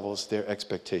deepest levels their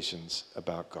expectations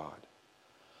about God.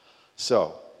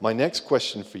 So, my next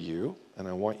question for you, and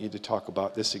I want you to talk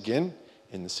about this again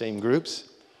in the same groups.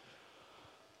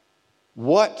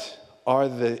 What are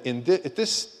in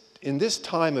this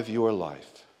time of your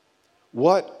life,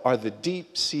 what are the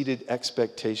deep-seated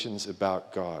expectations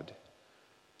about God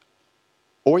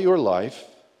or your life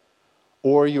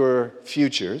or your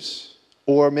futures,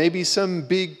 or maybe some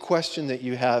big question that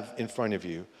you have in front of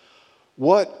you?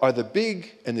 What are the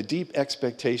big and the deep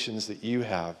expectations that you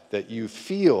have that you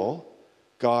feel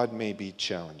God may be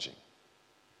challenging?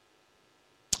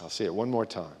 I'll say it one more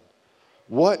time.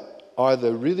 What are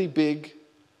the really big,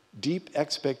 deep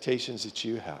expectations that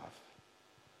you have?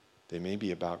 They may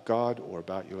be about God or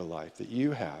about your life that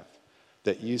you have,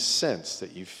 that you sense,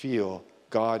 that you feel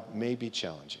God may be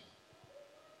challenging.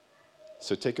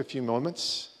 So take a few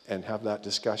moments and have that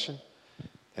discussion,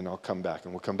 and I'll come back,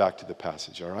 and we'll come back to the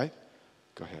passage, all right?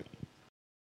 Go ahead.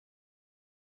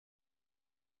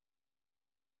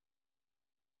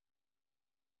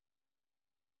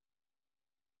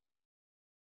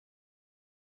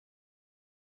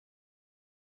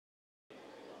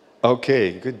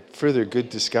 Okay, good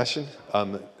discussion.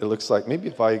 It looks like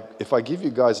maybe if I give you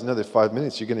guys another 5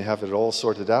 minutes, you're going to have it all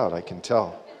sorted out, I can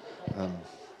tell.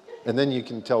 And then you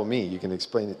can tell me, you can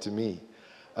explain it to me.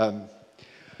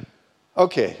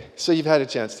 Okay, so you've had a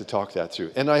chance to talk that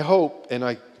through. And I hope,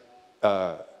 I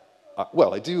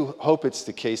do hope it's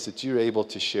the case that you're able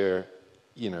to share,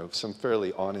 some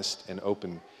fairly honest and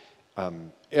open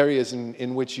areas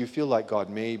in which you feel like God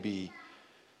may be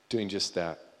doing just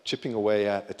that, chipping away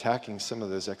at, attacking some of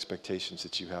those expectations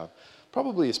that you have,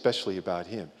 probably especially about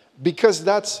Him. Because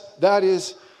that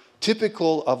is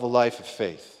typical of a life of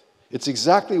faith. It's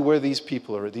exactly where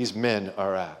these men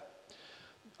are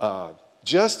at.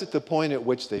 Just at the point at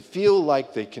which they feel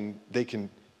like they can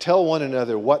tell one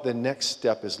another what the next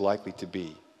step is likely to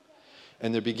be.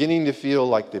 And they're beginning to feel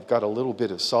like they've got a little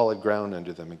bit of solid ground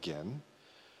under them again,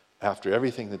 after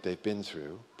everything that they've been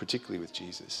through, particularly with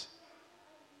Jesus.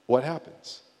 What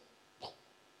happens?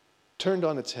 Turned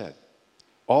on its head.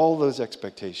 All those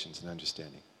expectations and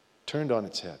understanding turned on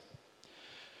its head.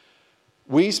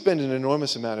 We spend an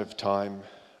enormous amount of time,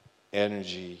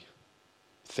 energy,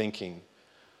 thinking,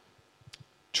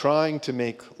 trying to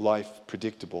make life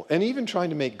predictable, and even trying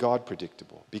to make God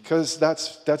predictable, because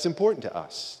that's important to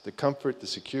us. The comfort, the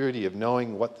security of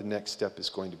knowing what the next step is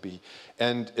going to be,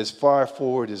 and as far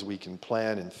forward as we can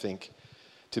plan and think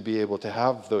to be able to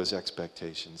have those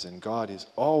expectations. And God is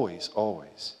always,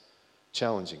 always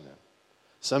challenging them.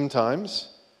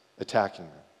 Sometimes attacking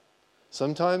them.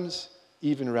 Sometimes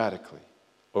even radically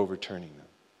overturning them.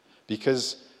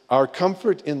 Because our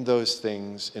comfort in those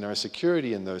things and our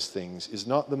security in those things is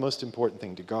not the most important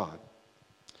thing to God.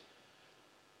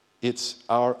 It's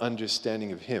our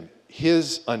understanding of Him.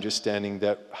 His understanding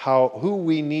that who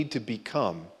we need to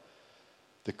become,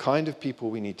 the kind of people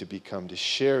we need to become to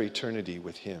share eternity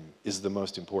with Him, is the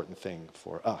most important thing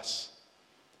for us.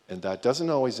 And that doesn't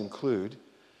always include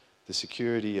the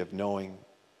security of knowing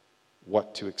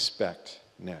what to expect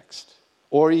next,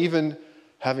 or even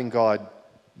having God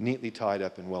neatly tied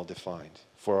up and well defined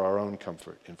for our own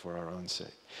comfort and for our own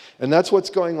sake. And that's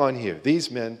what's going on here. These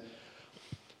men,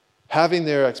 having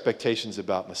their expectations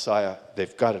about Messiah,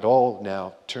 they've got it all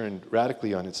now turned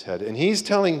radically on its head. And He's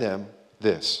telling them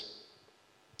this: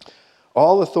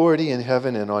 all authority in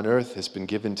heaven and on earth has been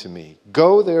given to me.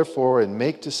 Go therefore and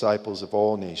make disciples of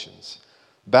all nations,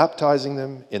 baptizing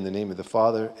them in the name of the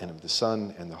Father and of the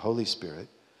Son and the Holy Spirit.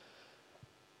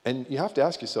 And you have to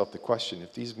ask yourself the question,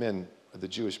 if these men are the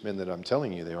Jewish men that I'm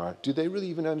telling you they are, do they really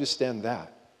even understand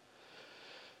that?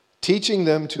 Teaching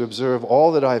them to observe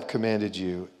all that I have commanded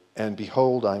you, and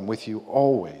behold, I am with you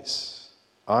always.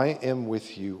 I am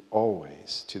with you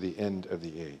always to the end of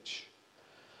the age.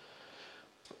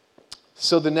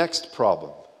 So the next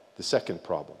problem, the second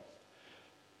problem,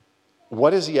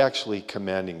 what is He actually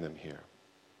commanding them here?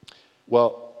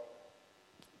 Well,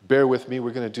 bear with me,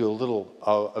 we're going to do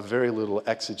a very little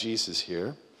exegesis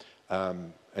here.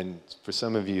 And for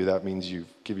some of you, that means you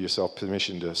give yourself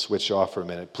permission to switch off for a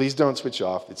minute. Please don't switch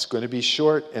off. It's going to be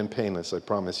short and painless, I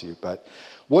promise you. But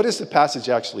what does the passage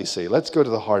actually say? Let's go to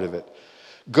the heart of it.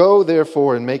 Go,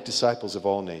 therefore, and make disciples of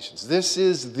all nations. This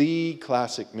is the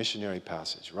classic missionary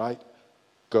passage, right?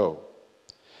 Go.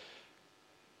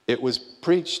 It was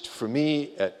preached for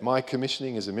me at my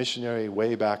commissioning as a missionary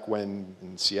way back when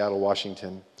in Seattle,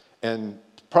 Washington. And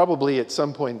probably at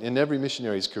some point in every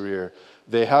missionary's career,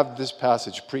 they have this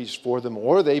passage preached for them,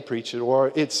 or they preach it,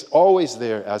 or it's always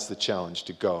there as the challenge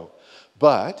to go.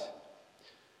 But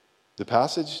the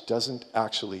passage doesn't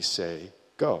actually say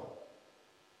go.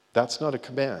 That's not a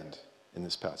command in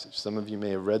this passage. Some of you may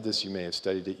have read this, you may have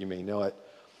studied it, you may know it.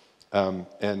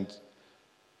 And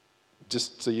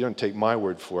just so you don't take my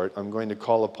word for it, I'm going to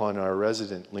call upon our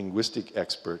resident linguistic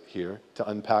expert here to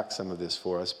unpack some of this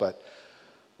for us. But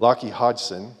Lockie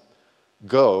Hodgson,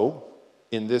 go,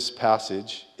 in this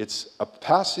passage, it's a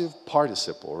passive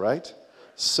participle, right?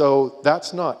 So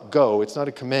that's not go, it's not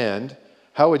a command.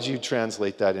 How would you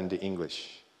translate that into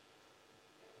English?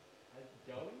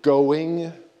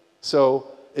 Going. So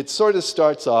it sort of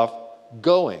starts off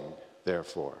going,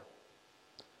 therefore.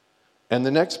 And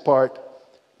the next part,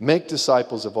 make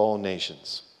disciples of all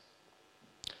nations.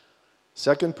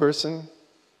 Second person,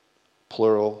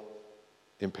 plural,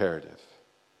 imperative.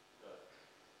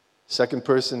 Second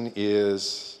person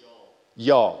is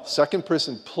y'all. Second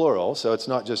person, plural, so it's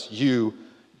not just you.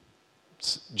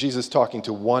 Jesus talking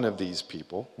to one of these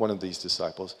people, one of these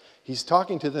disciples. He's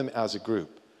talking to them as a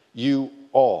group. You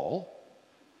all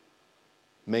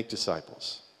make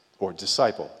disciples, or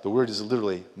disciple. The word is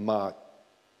literally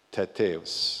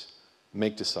mateteos,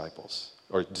 make disciples,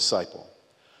 or disciple.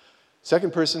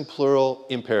 Second person, plural,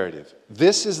 imperative.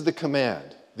 This is the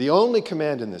command. The only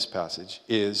command in this passage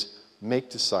is make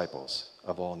disciples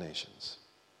of all nations.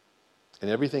 And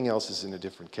everything else is in a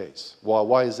different case.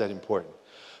 Why is that important?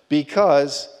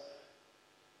 Because,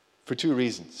 for two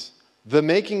reasons. The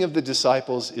making of the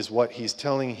disciples is what he's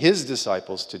telling his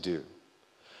disciples to do.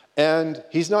 And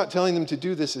he's not telling them to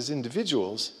do this as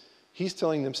individuals. He's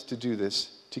telling them to do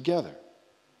this together.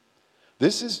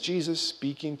 This is Jesus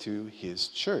speaking to his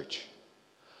church.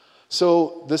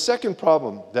 So the second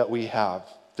problem that we have,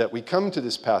 that we come to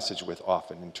this passage with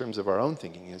often in terms of our own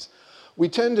thinking, is we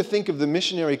tend to think of the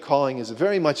missionary calling as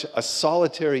very much a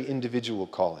solitary individual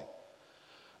calling.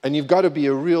 And you've got to be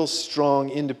a real strong,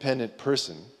 independent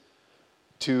person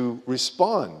to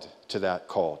respond to that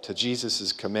call, to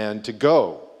Jesus' command to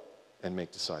go and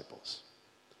make disciples.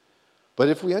 But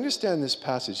if we understand this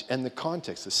passage and the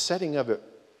context, the setting of it,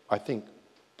 I think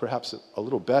perhaps a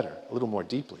little better, a little more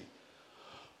deeply,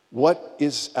 what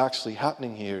is actually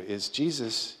happening here is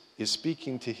Jesus is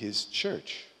speaking to his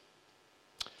church.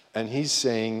 And he's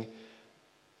saying,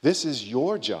 this is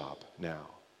your job now.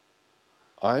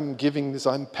 I'm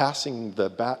passing the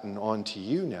baton on to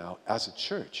you now as a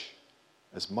church,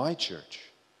 as my church.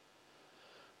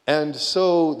 And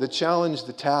so the challenge,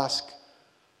 the task,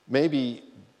 maybe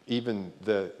even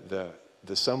the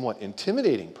somewhat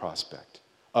intimidating prospect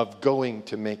of going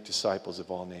to make disciples of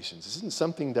all nations isn't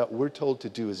something that we're told to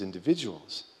do as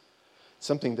individuals,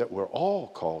 something that we're all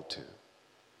called to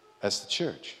as the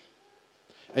church.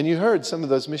 And you heard some of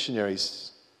those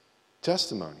missionaries'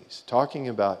 testimonies talking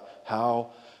about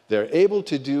how they're able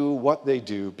to do what they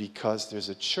do because there's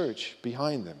a church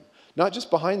behind them. Not just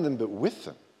behind them, but with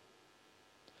them.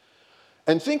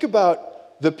 And think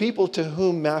about the people to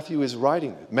whom Matthew is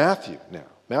writing. Matthew now.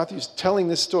 Matthew's telling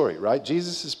this story, right?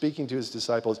 Jesus is speaking to his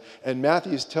disciples, and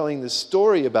Matthew's telling this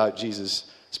story about Jesus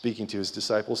speaking to his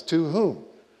disciples. To whom?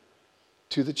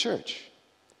 To the church.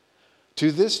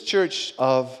 To this church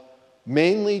of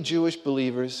mainly Jewish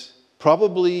believers,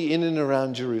 probably in and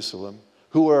around Jerusalem,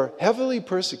 who are heavily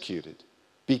persecuted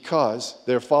because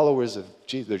they're followers of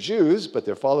Jesus. They're Jews, but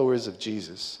they're followers of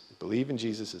Jesus. They believe in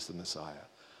Jesus as the Messiah.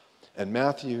 And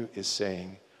Matthew is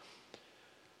saying,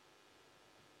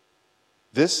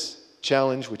 this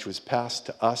challenge which was passed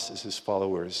to us as his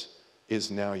followers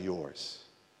is now yours.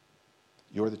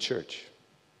 You're the church.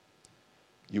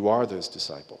 You are those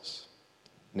disciples.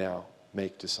 Now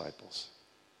make disciples.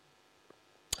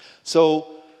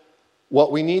 So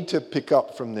what we need to pick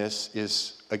up from this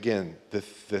is, again,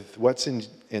 what's in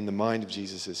the mind of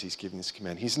Jesus as he's giving this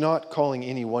command. He's not calling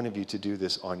any one of you to do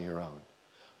this on your own.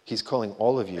 He's calling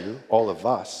all of you, all of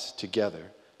us together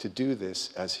to do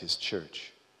this as his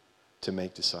church, to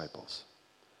make disciples.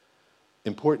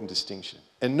 Important distinction.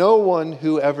 And no one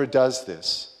who ever does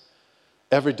this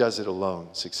ever does it alone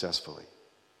successfully.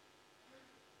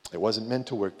 It wasn't meant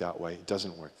to work that way. It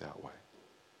doesn't work that way.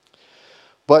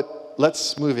 But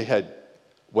let's move ahead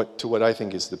to what I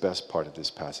think is the best part of this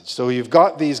passage. So you've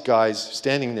got these guys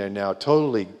standing there now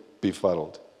totally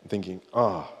befuddled, thinking,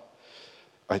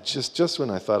 I just when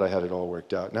I thought I had it all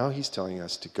worked out, now he's telling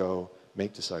us to go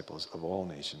make disciples of all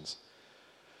nations.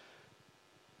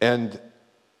 And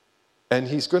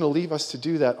he's going to leave us to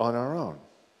do that on our own.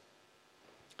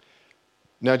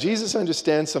 Now, Jesus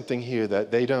understands something here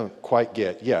that they don't quite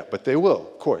get yet, but they will,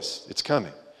 of course. It's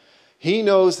coming. He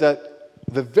knows that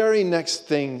the very next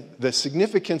thing, the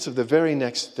significance of the very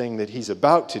next thing that he's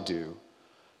about to do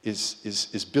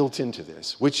is built into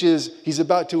this, which is he's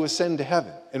about to ascend to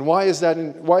heaven. And why is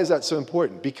that so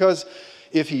important? Because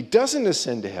if he doesn't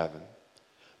ascend to heaven,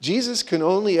 Jesus can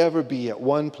only ever be at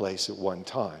one place at one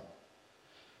time.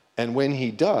 And when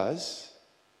he does,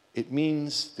 it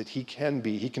means that he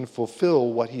can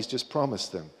fulfill what he's just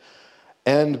promised them.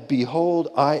 And behold,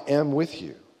 I am with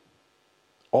you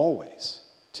always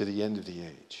to the end of the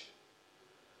age.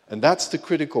 And that's the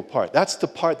critical part. That's the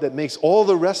part that makes all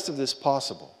the rest of this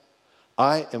possible.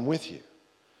 I am with you.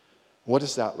 What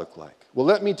does that look like? Well,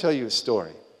 let me tell you a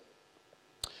story.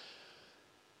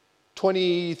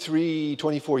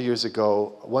 24 years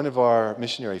ago, one of our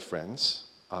missionary friends,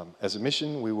 as a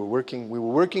mission, we were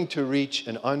working to reach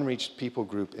an unreached people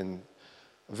group in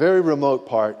a very remote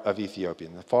part of Ethiopia,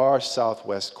 in the far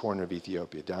southwest corner of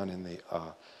Ethiopia, down in the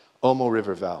Omo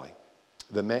River Valley,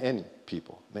 the Me'en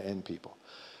people.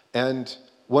 And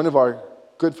one of our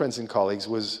good friends and colleagues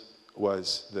was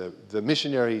the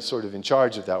missionary sort of in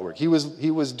charge of that work. He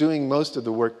was doing most of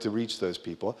the work to reach those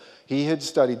people. He had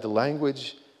studied the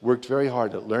language, worked very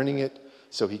hard at learning it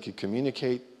so he could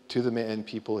communicate to the Me'en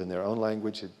people in their own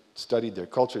language, had studied their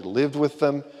culture, lived with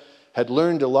them, had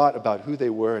learned a lot about who they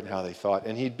were and how they thought,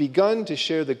 and he'd begun to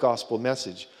share the gospel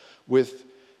message with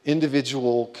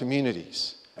individual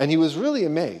communities. And he was really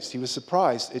amazed. He was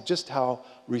surprised at just how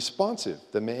responsive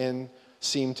the Me'en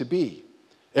seemed to be.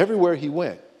 Everywhere he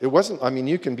went, it wasn't,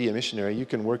 you can be a missionary, you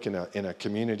can work in a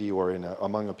community or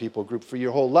among a people group for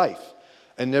your whole life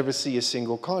and never see a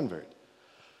single convert.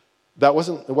 It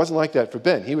wasn't like that for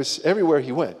Ben. He was everywhere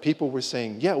he went. People were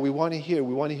saying, yeah, we want to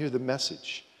hear the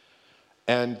message.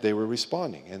 And they were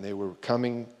responding, and they were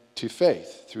coming to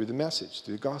faith through the message,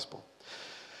 through the gospel.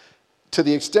 To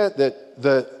the extent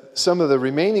that some of the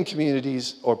remaining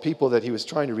communities or people that he was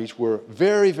trying to reach were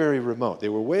very, very remote. They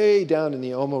were way down in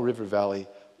the Omo River Valley,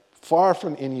 far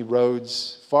from any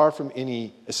roads, far from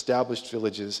any established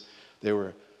villages. They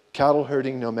were cattle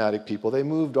herding nomadic people. They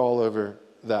moved all over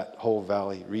that whole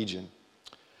valley region.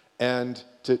 And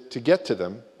to get to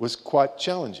them was quite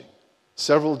challenging.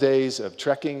 Several days of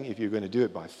trekking if you're going to do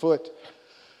it by foot.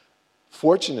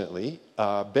 Fortunately,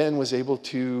 Ben was able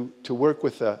to work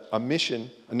with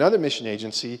another mission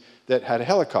agency that had a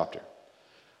helicopter.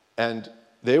 And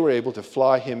they were able to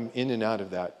fly him in and out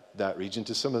of that region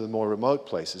to some of the more remote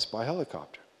places by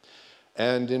helicopter.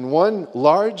 And in one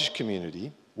large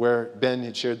community, where Ben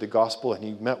had shared the gospel and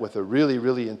he met with a really,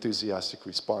 really enthusiastic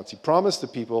response. He promised the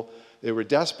people, they were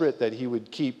desperate that he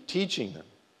would keep teaching them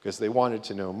because they wanted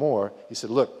to know more. He said,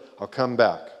 look, I'll come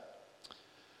back.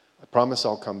 I promise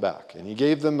I'll come back. And he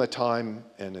gave them a time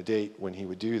and a date when he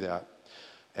would do that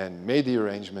and made the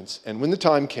arrangements. And when the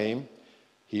time came,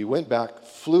 he went back,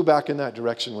 flew back in that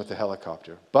direction with the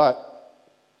helicopter. But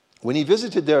when he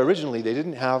visited there originally, they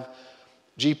didn't have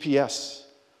GPS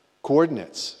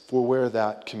coordinates for where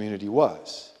that community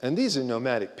was. And these are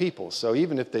nomadic people, so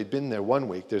even if they'd been there one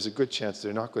week, there's a good chance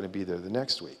they're not going to be there the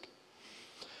next week.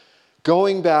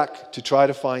 Going back to try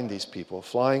to find these people,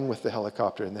 flying with the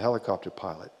helicopter and the helicopter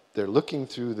pilot, they're looking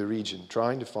through the region,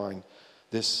 trying to find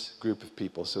this group of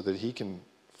people so that he can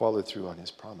follow through on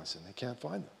his promise, and they can't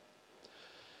find them.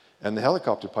 And the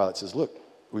helicopter pilot says, look,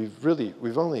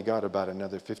 we've only got about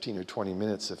another 15 or 20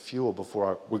 minutes of fuel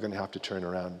before we're going to have to turn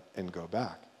around and go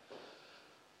back.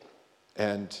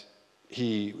 And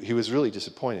he was really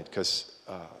disappointed because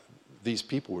these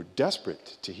people were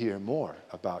desperate to hear more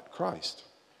about Christ.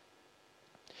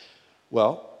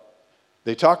 Well,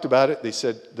 they talked about it. They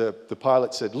said, the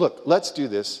pilot said, look, let's do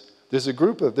this. There's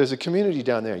a community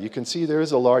down there. You can see there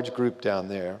is a large group down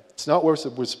there. It's not where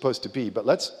we're supposed to be, but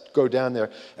let's go down there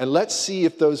and let's see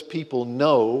if those people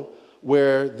know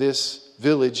where this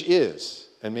village is.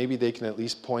 And maybe they can at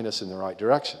least point us in the right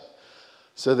direction.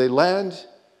 So they land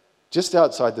just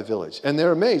outside the village. And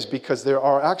they're amazed because there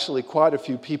are actually quite a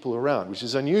few people around, which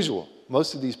is unusual.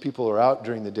 Most of these people are out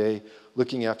during the day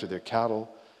looking after their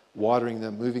cattle, watering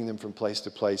them, moving them from place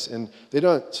to place. And they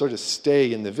don't sort of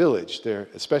stay in the village.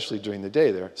 Especially during the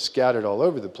day, they're scattered all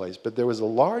over the place. But there was a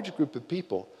large group of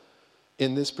people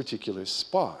in this particular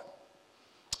spot.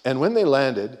 And when they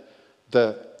landed,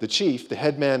 the chief, the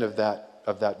head man of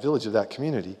that village, of that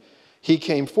community, he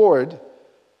came forward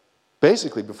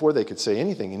basically before they could say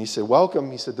anything. And he said,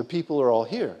 welcome. He said, the people are all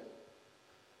here.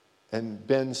 And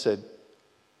Ben said,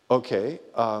 okay,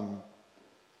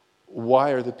 why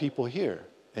are the people here?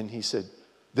 And he said,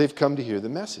 they've come to hear the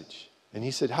message. And he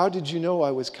said, how did you know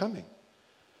I was coming?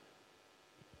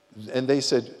 And they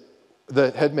said,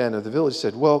 the headman of the village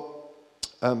said, well,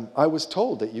 I was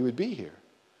told that you would be here.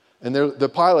 And the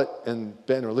pilot and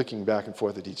Ben are looking back and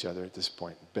forth at each other at this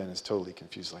point. Ben is totally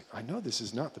confused, like, I know this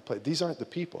is not the place. These aren't the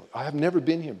people. I have never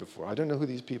been here before. I don't know who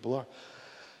these people are.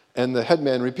 And the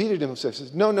headman repeated himself,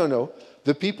 says, no.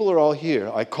 The people are all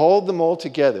here. I called them all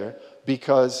together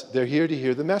because they're here to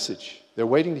hear the message. They're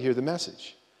waiting to hear the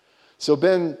message. So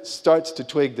Ben starts to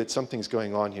twig that something's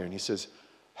going on here. And he says,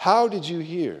 how did you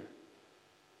hear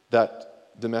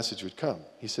that the message would come?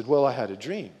 He said, well, I had a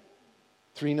dream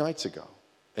 3 nights ago.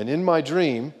 And in my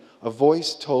dream, a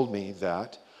voice told me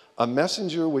that a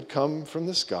messenger would come from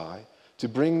the sky to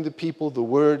bring the people the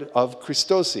word of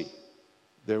Christosi,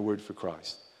 their word for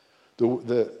Christ.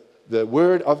 The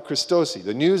word of Christosi,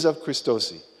 the news of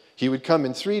Christosi. He would come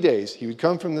in 3 days. He would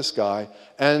come from the sky,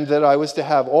 and that I was to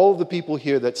have all of the people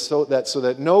here so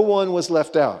that no one was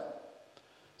left out.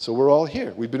 So we're all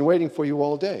here. We've been waiting for you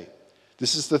all day.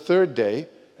 This is the 3rd day,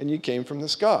 and you came from the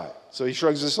sky. So he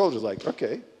shrugs his shoulders like,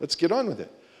 okay, let's get on with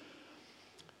it.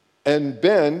 And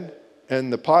Ben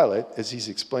and the pilot, as he's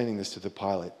explaining this to the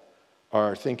pilot,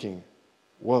 are thinking,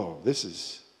 whoa, this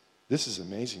is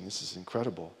amazing. This is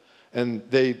incredible. And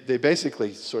they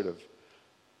basically sort of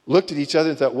looked at each other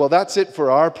and thought, well, that's it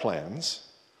for our plans.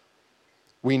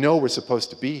 We know we're supposed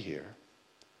to be here.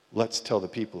 Let's tell the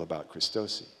people about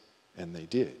Christosi. And they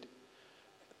did.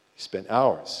 He spent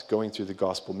hours going through the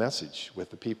gospel message with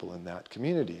the people in that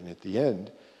community. And at the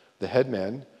end, the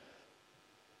headman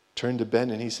turned to Ben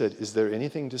and he said, is there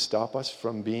anything to stop us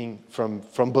from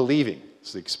believing?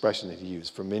 It's the expression that he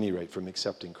used, from any rate, from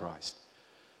accepting Christ.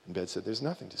 And Ben said, there's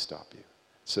nothing to stop you.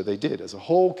 So they did, as a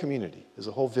whole community, as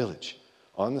a whole village,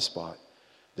 on the spot,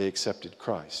 they accepted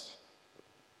Christ.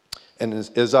 And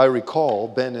as I recall,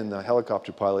 Ben and the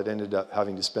helicopter pilot ended up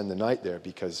having to spend the night there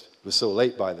because it was so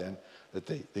late by then that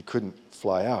they couldn't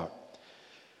fly out.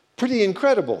 Pretty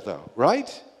incredible, though,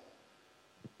 right?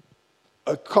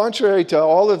 Contrary to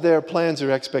all of their plans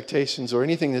or expectations or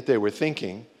anything that they were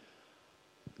thinking,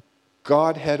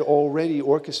 God had already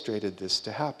orchestrated this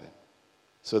to happen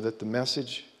so that the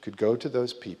message could go to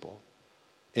those people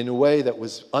in a way that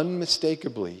was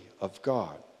unmistakably of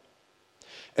God.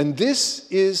 And this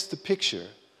is the picture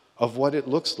of what it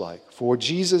looks like for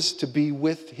Jesus to be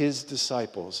with his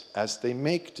disciples as they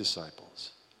make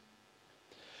disciples.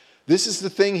 This is the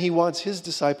thing he wants his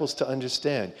disciples to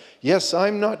understand. Yes,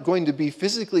 I'm not going to be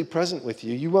physically present with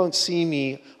you. You won't see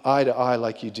me eye to eye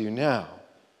like you do now.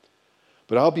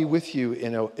 But I'll be with you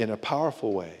in a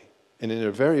powerful way and in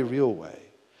a very real way.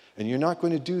 And you're not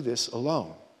going to do this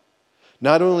alone.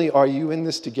 Not only are you in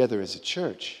this together as a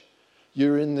church,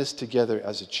 you're in this together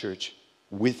as a church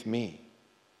with me.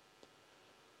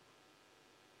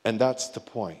 And that's the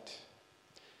point.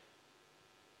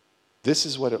 This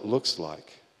is what it looks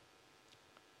like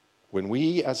when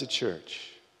we as a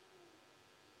church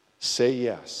say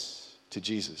yes to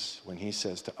Jesus when he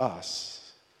says to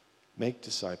us, make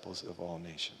disciples of all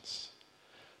nations.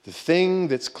 The thing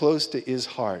that's close to his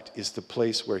heart is the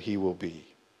place where he will be.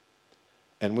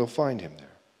 And we'll find him there.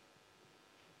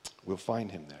 We'll find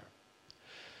him there.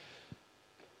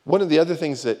 One of the other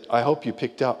things that I hope you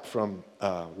picked up from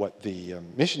what the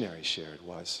missionaries shared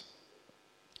was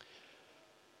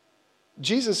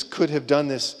Jesus could have done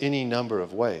this any number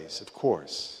of ways, of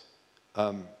course.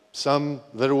 Some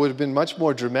that would have been much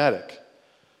more dramatic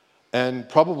and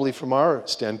probably from our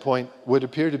standpoint would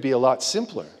appear to be a lot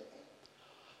simpler.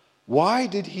 Why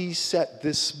did he set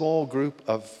this small group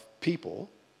of people,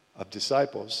 of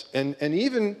disciples, and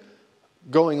even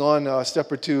going on a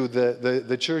step or two,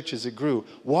 the church as it grew,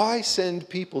 why send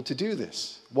people to do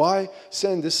this? Why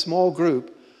send this small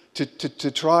group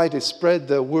to try to spread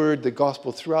the word, the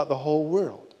gospel, throughout the whole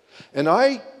world? And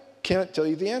I can't tell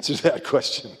you the answer to that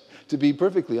question. To be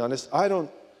perfectly honest, I don't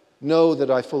know that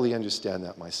I fully understand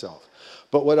that myself.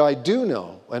 But what I do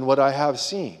know, and what I have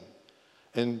seen,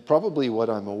 and probably what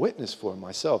I'm a witness for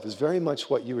myself, is very much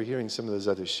what you were hearing some of those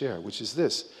others share, which is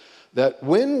this, that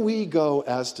when we go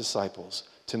as disciples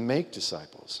to make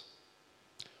disciples,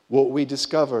 what we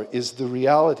discover is the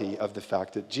reality of the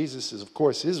fact that Jesus, of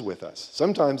course, is with us.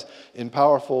 Sometimes in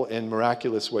powerful and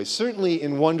miraculous ways, certainly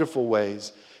in wonderful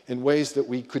ways, in ways that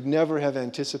we could never have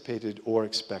anticipated or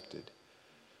expected.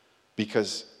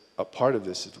 Because a part of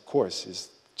this, of course, is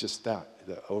just that,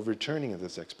 the overturning of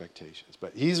those expectations.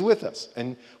 But he's with us,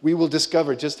 and we will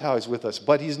discover just how he's with us.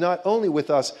 But he's not only with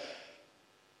us,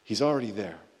 he's already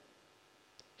there.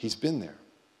 He's been there.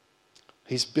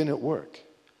 He's been at work.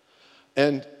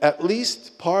 And at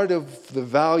least part of the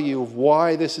value of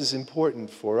why this is important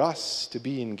for us to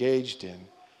be engaged in,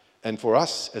 and for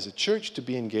us as a church to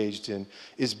be engaged in,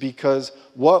 is because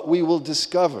what we will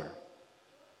discover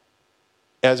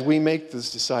as we make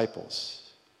those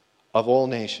disciples of all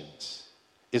nations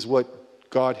is what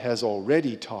God has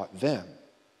already taught them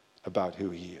about who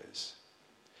he is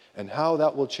and how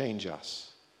that will change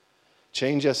us.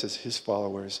 Change us as his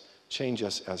followers, change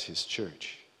us as his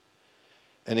church.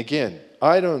 And again,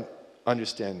 I don't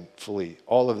understand fully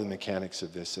all of the mechanics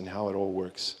of this and how it all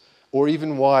works, or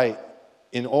even why,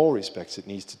 in all respects, it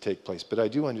needs to take place. But I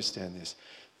do understand this.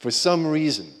 For some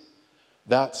reason,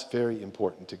 that's very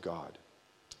important to God.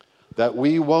 That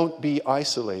we won't be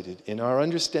isolated in our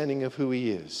understanding of who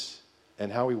he is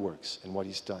and how he works and what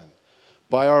he's done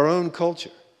by our own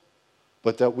culture,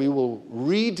 but that we will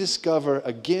rediscover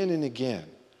again and again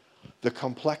the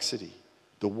complexity,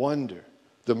 the wonder,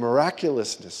 the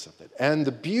miraculousness of it, and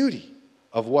the beauty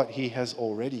of what he has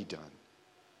already done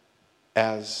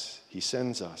as he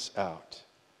sends us out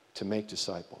to make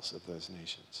disciples of those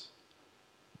nations.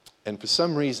 And for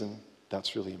some reason,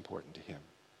 that's really important to him.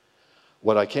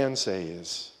 What I can say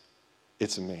is,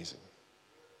 it's amazing.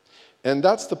 And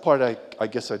that's the part I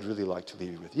guess I'd really like to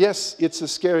leave you with. Yes, it's a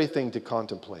scary thing to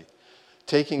contemplate.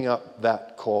 Taking up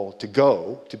that call to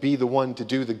go, to be the one to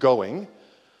do the going,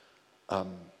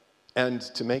 and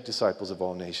to make disciples of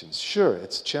all nations. Sure,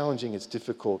 it's challenging, it's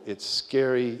difficult, it's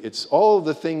scary, it's all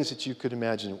the things that you could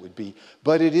imagine it would be,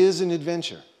 but it is an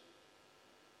adventure.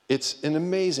 It's an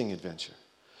amazing adventure.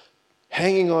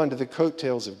 Hanging on to the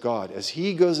coattails of God as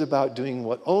he goes about doing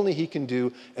what only he can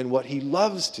do and what he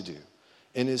loves to do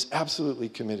and is absolutely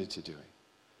committed to doing.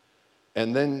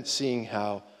 And then seeing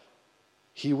how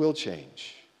he will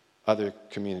change other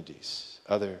communities,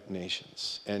 other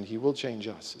nations, and he will change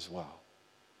us as well.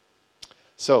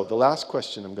 So the last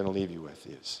question I'm going to leave you with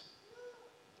is,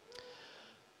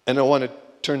 and I want to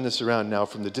turn this around now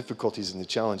from the difficulties and the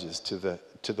challenges to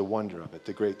the wonder of it,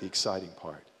 the exciting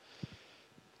part.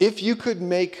 If you could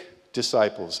make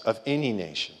disciples of any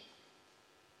nation,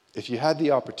 if you had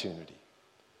the opportunity,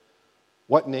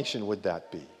 what nation would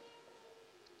that be?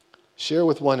 Share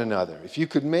with one another. If you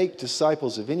could make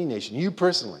disciples of any nation, you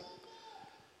personally,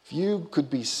 if you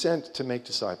could be sent to make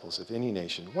disciples of any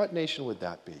nation, what nation would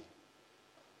that be?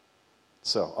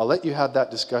 So I'll let you have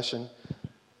that discussion.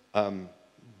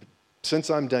 Since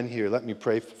I'm done here, let me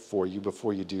pray for you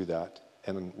before you do that,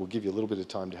 and we'll give you a little bit of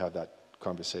time to have that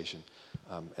conversation,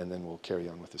 and then we'll carry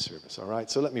on with the service. All right?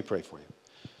 So let me pray for you.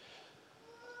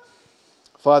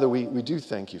 Father, we do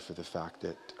thank you for the fact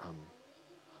that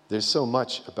there's so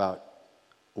much about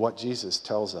what Jesus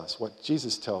tells us, what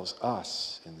Jesus tells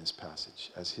us in this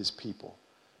passage as his people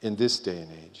in this day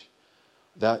and age,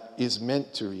 that is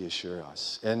meant to reassure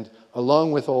us. And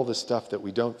along with all the stuff that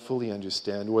we don't fully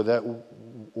understand, or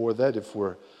that if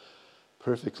we're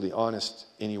perfectly honest,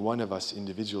 any one of us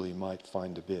individually might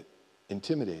find a bit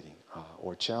intimidating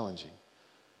or challenging,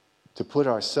 to put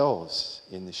ourselves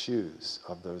in the shoes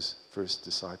of those first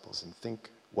disciples and think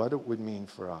what it would mean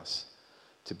for us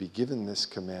to be given this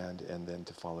command and then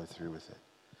to follow through with it.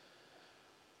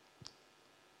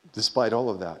 Despite all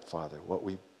of that, Father, what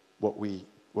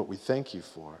we thank you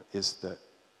for is that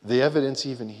the evidence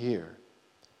even here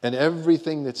and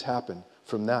everything that's happened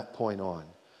from that point on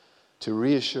to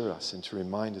reassure us and to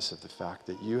remind us of the fact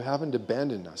that you haven't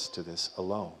abandoned us to this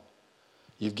alone.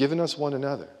 You've given us one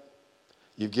another.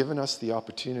 You've given us the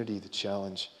opportunity, the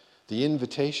challenge, the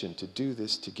invitation to do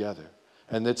this together.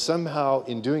 And that somehow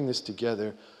in doing this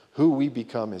together, who we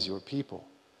become as your people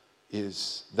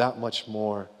is that much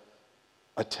more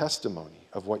a testimony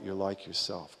of what you're like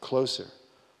yourself. Closer,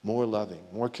 more loving,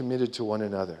 more committed to one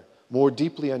another, more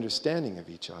deeply understanding of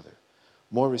each other,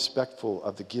 more respectful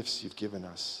of the gifts you've given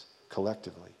us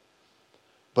collectively.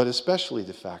 But especially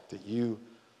the fact that you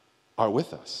are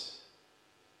with us.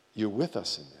 You're with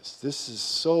us in this. This is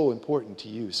so important to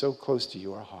you, so close to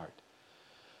your heart.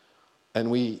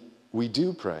 And we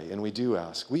do pray and we do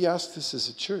ask. We ask this as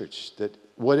a church, that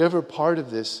whatever part of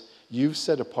this you've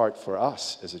set apart for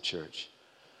us as a church,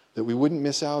 that we wouldn't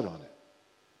miss out on it.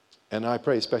 And I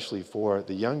pray especially for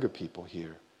the younger people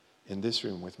here in this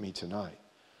room with me tonight,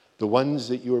 the ones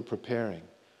that you are preparing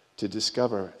to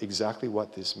discover exactly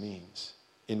what this means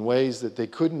in ways that they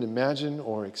couldn't imagine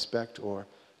or expect or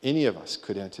any of us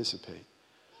could anticipate,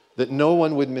 that no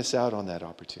one would miss out on that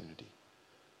opportunity,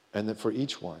 and that for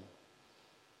each one,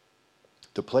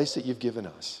 the place that you've given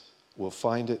us, we'll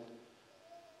find it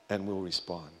and we'll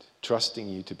respond, trusting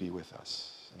you to be with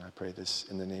us. And I pray this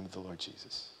in the name of the Lord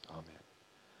Jesus. Amen.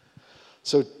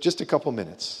 So just a couple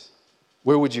minutes.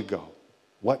 Where would you go?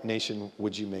 What nation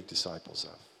would you make disciples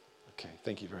of? Okay,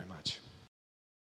 thank you very much.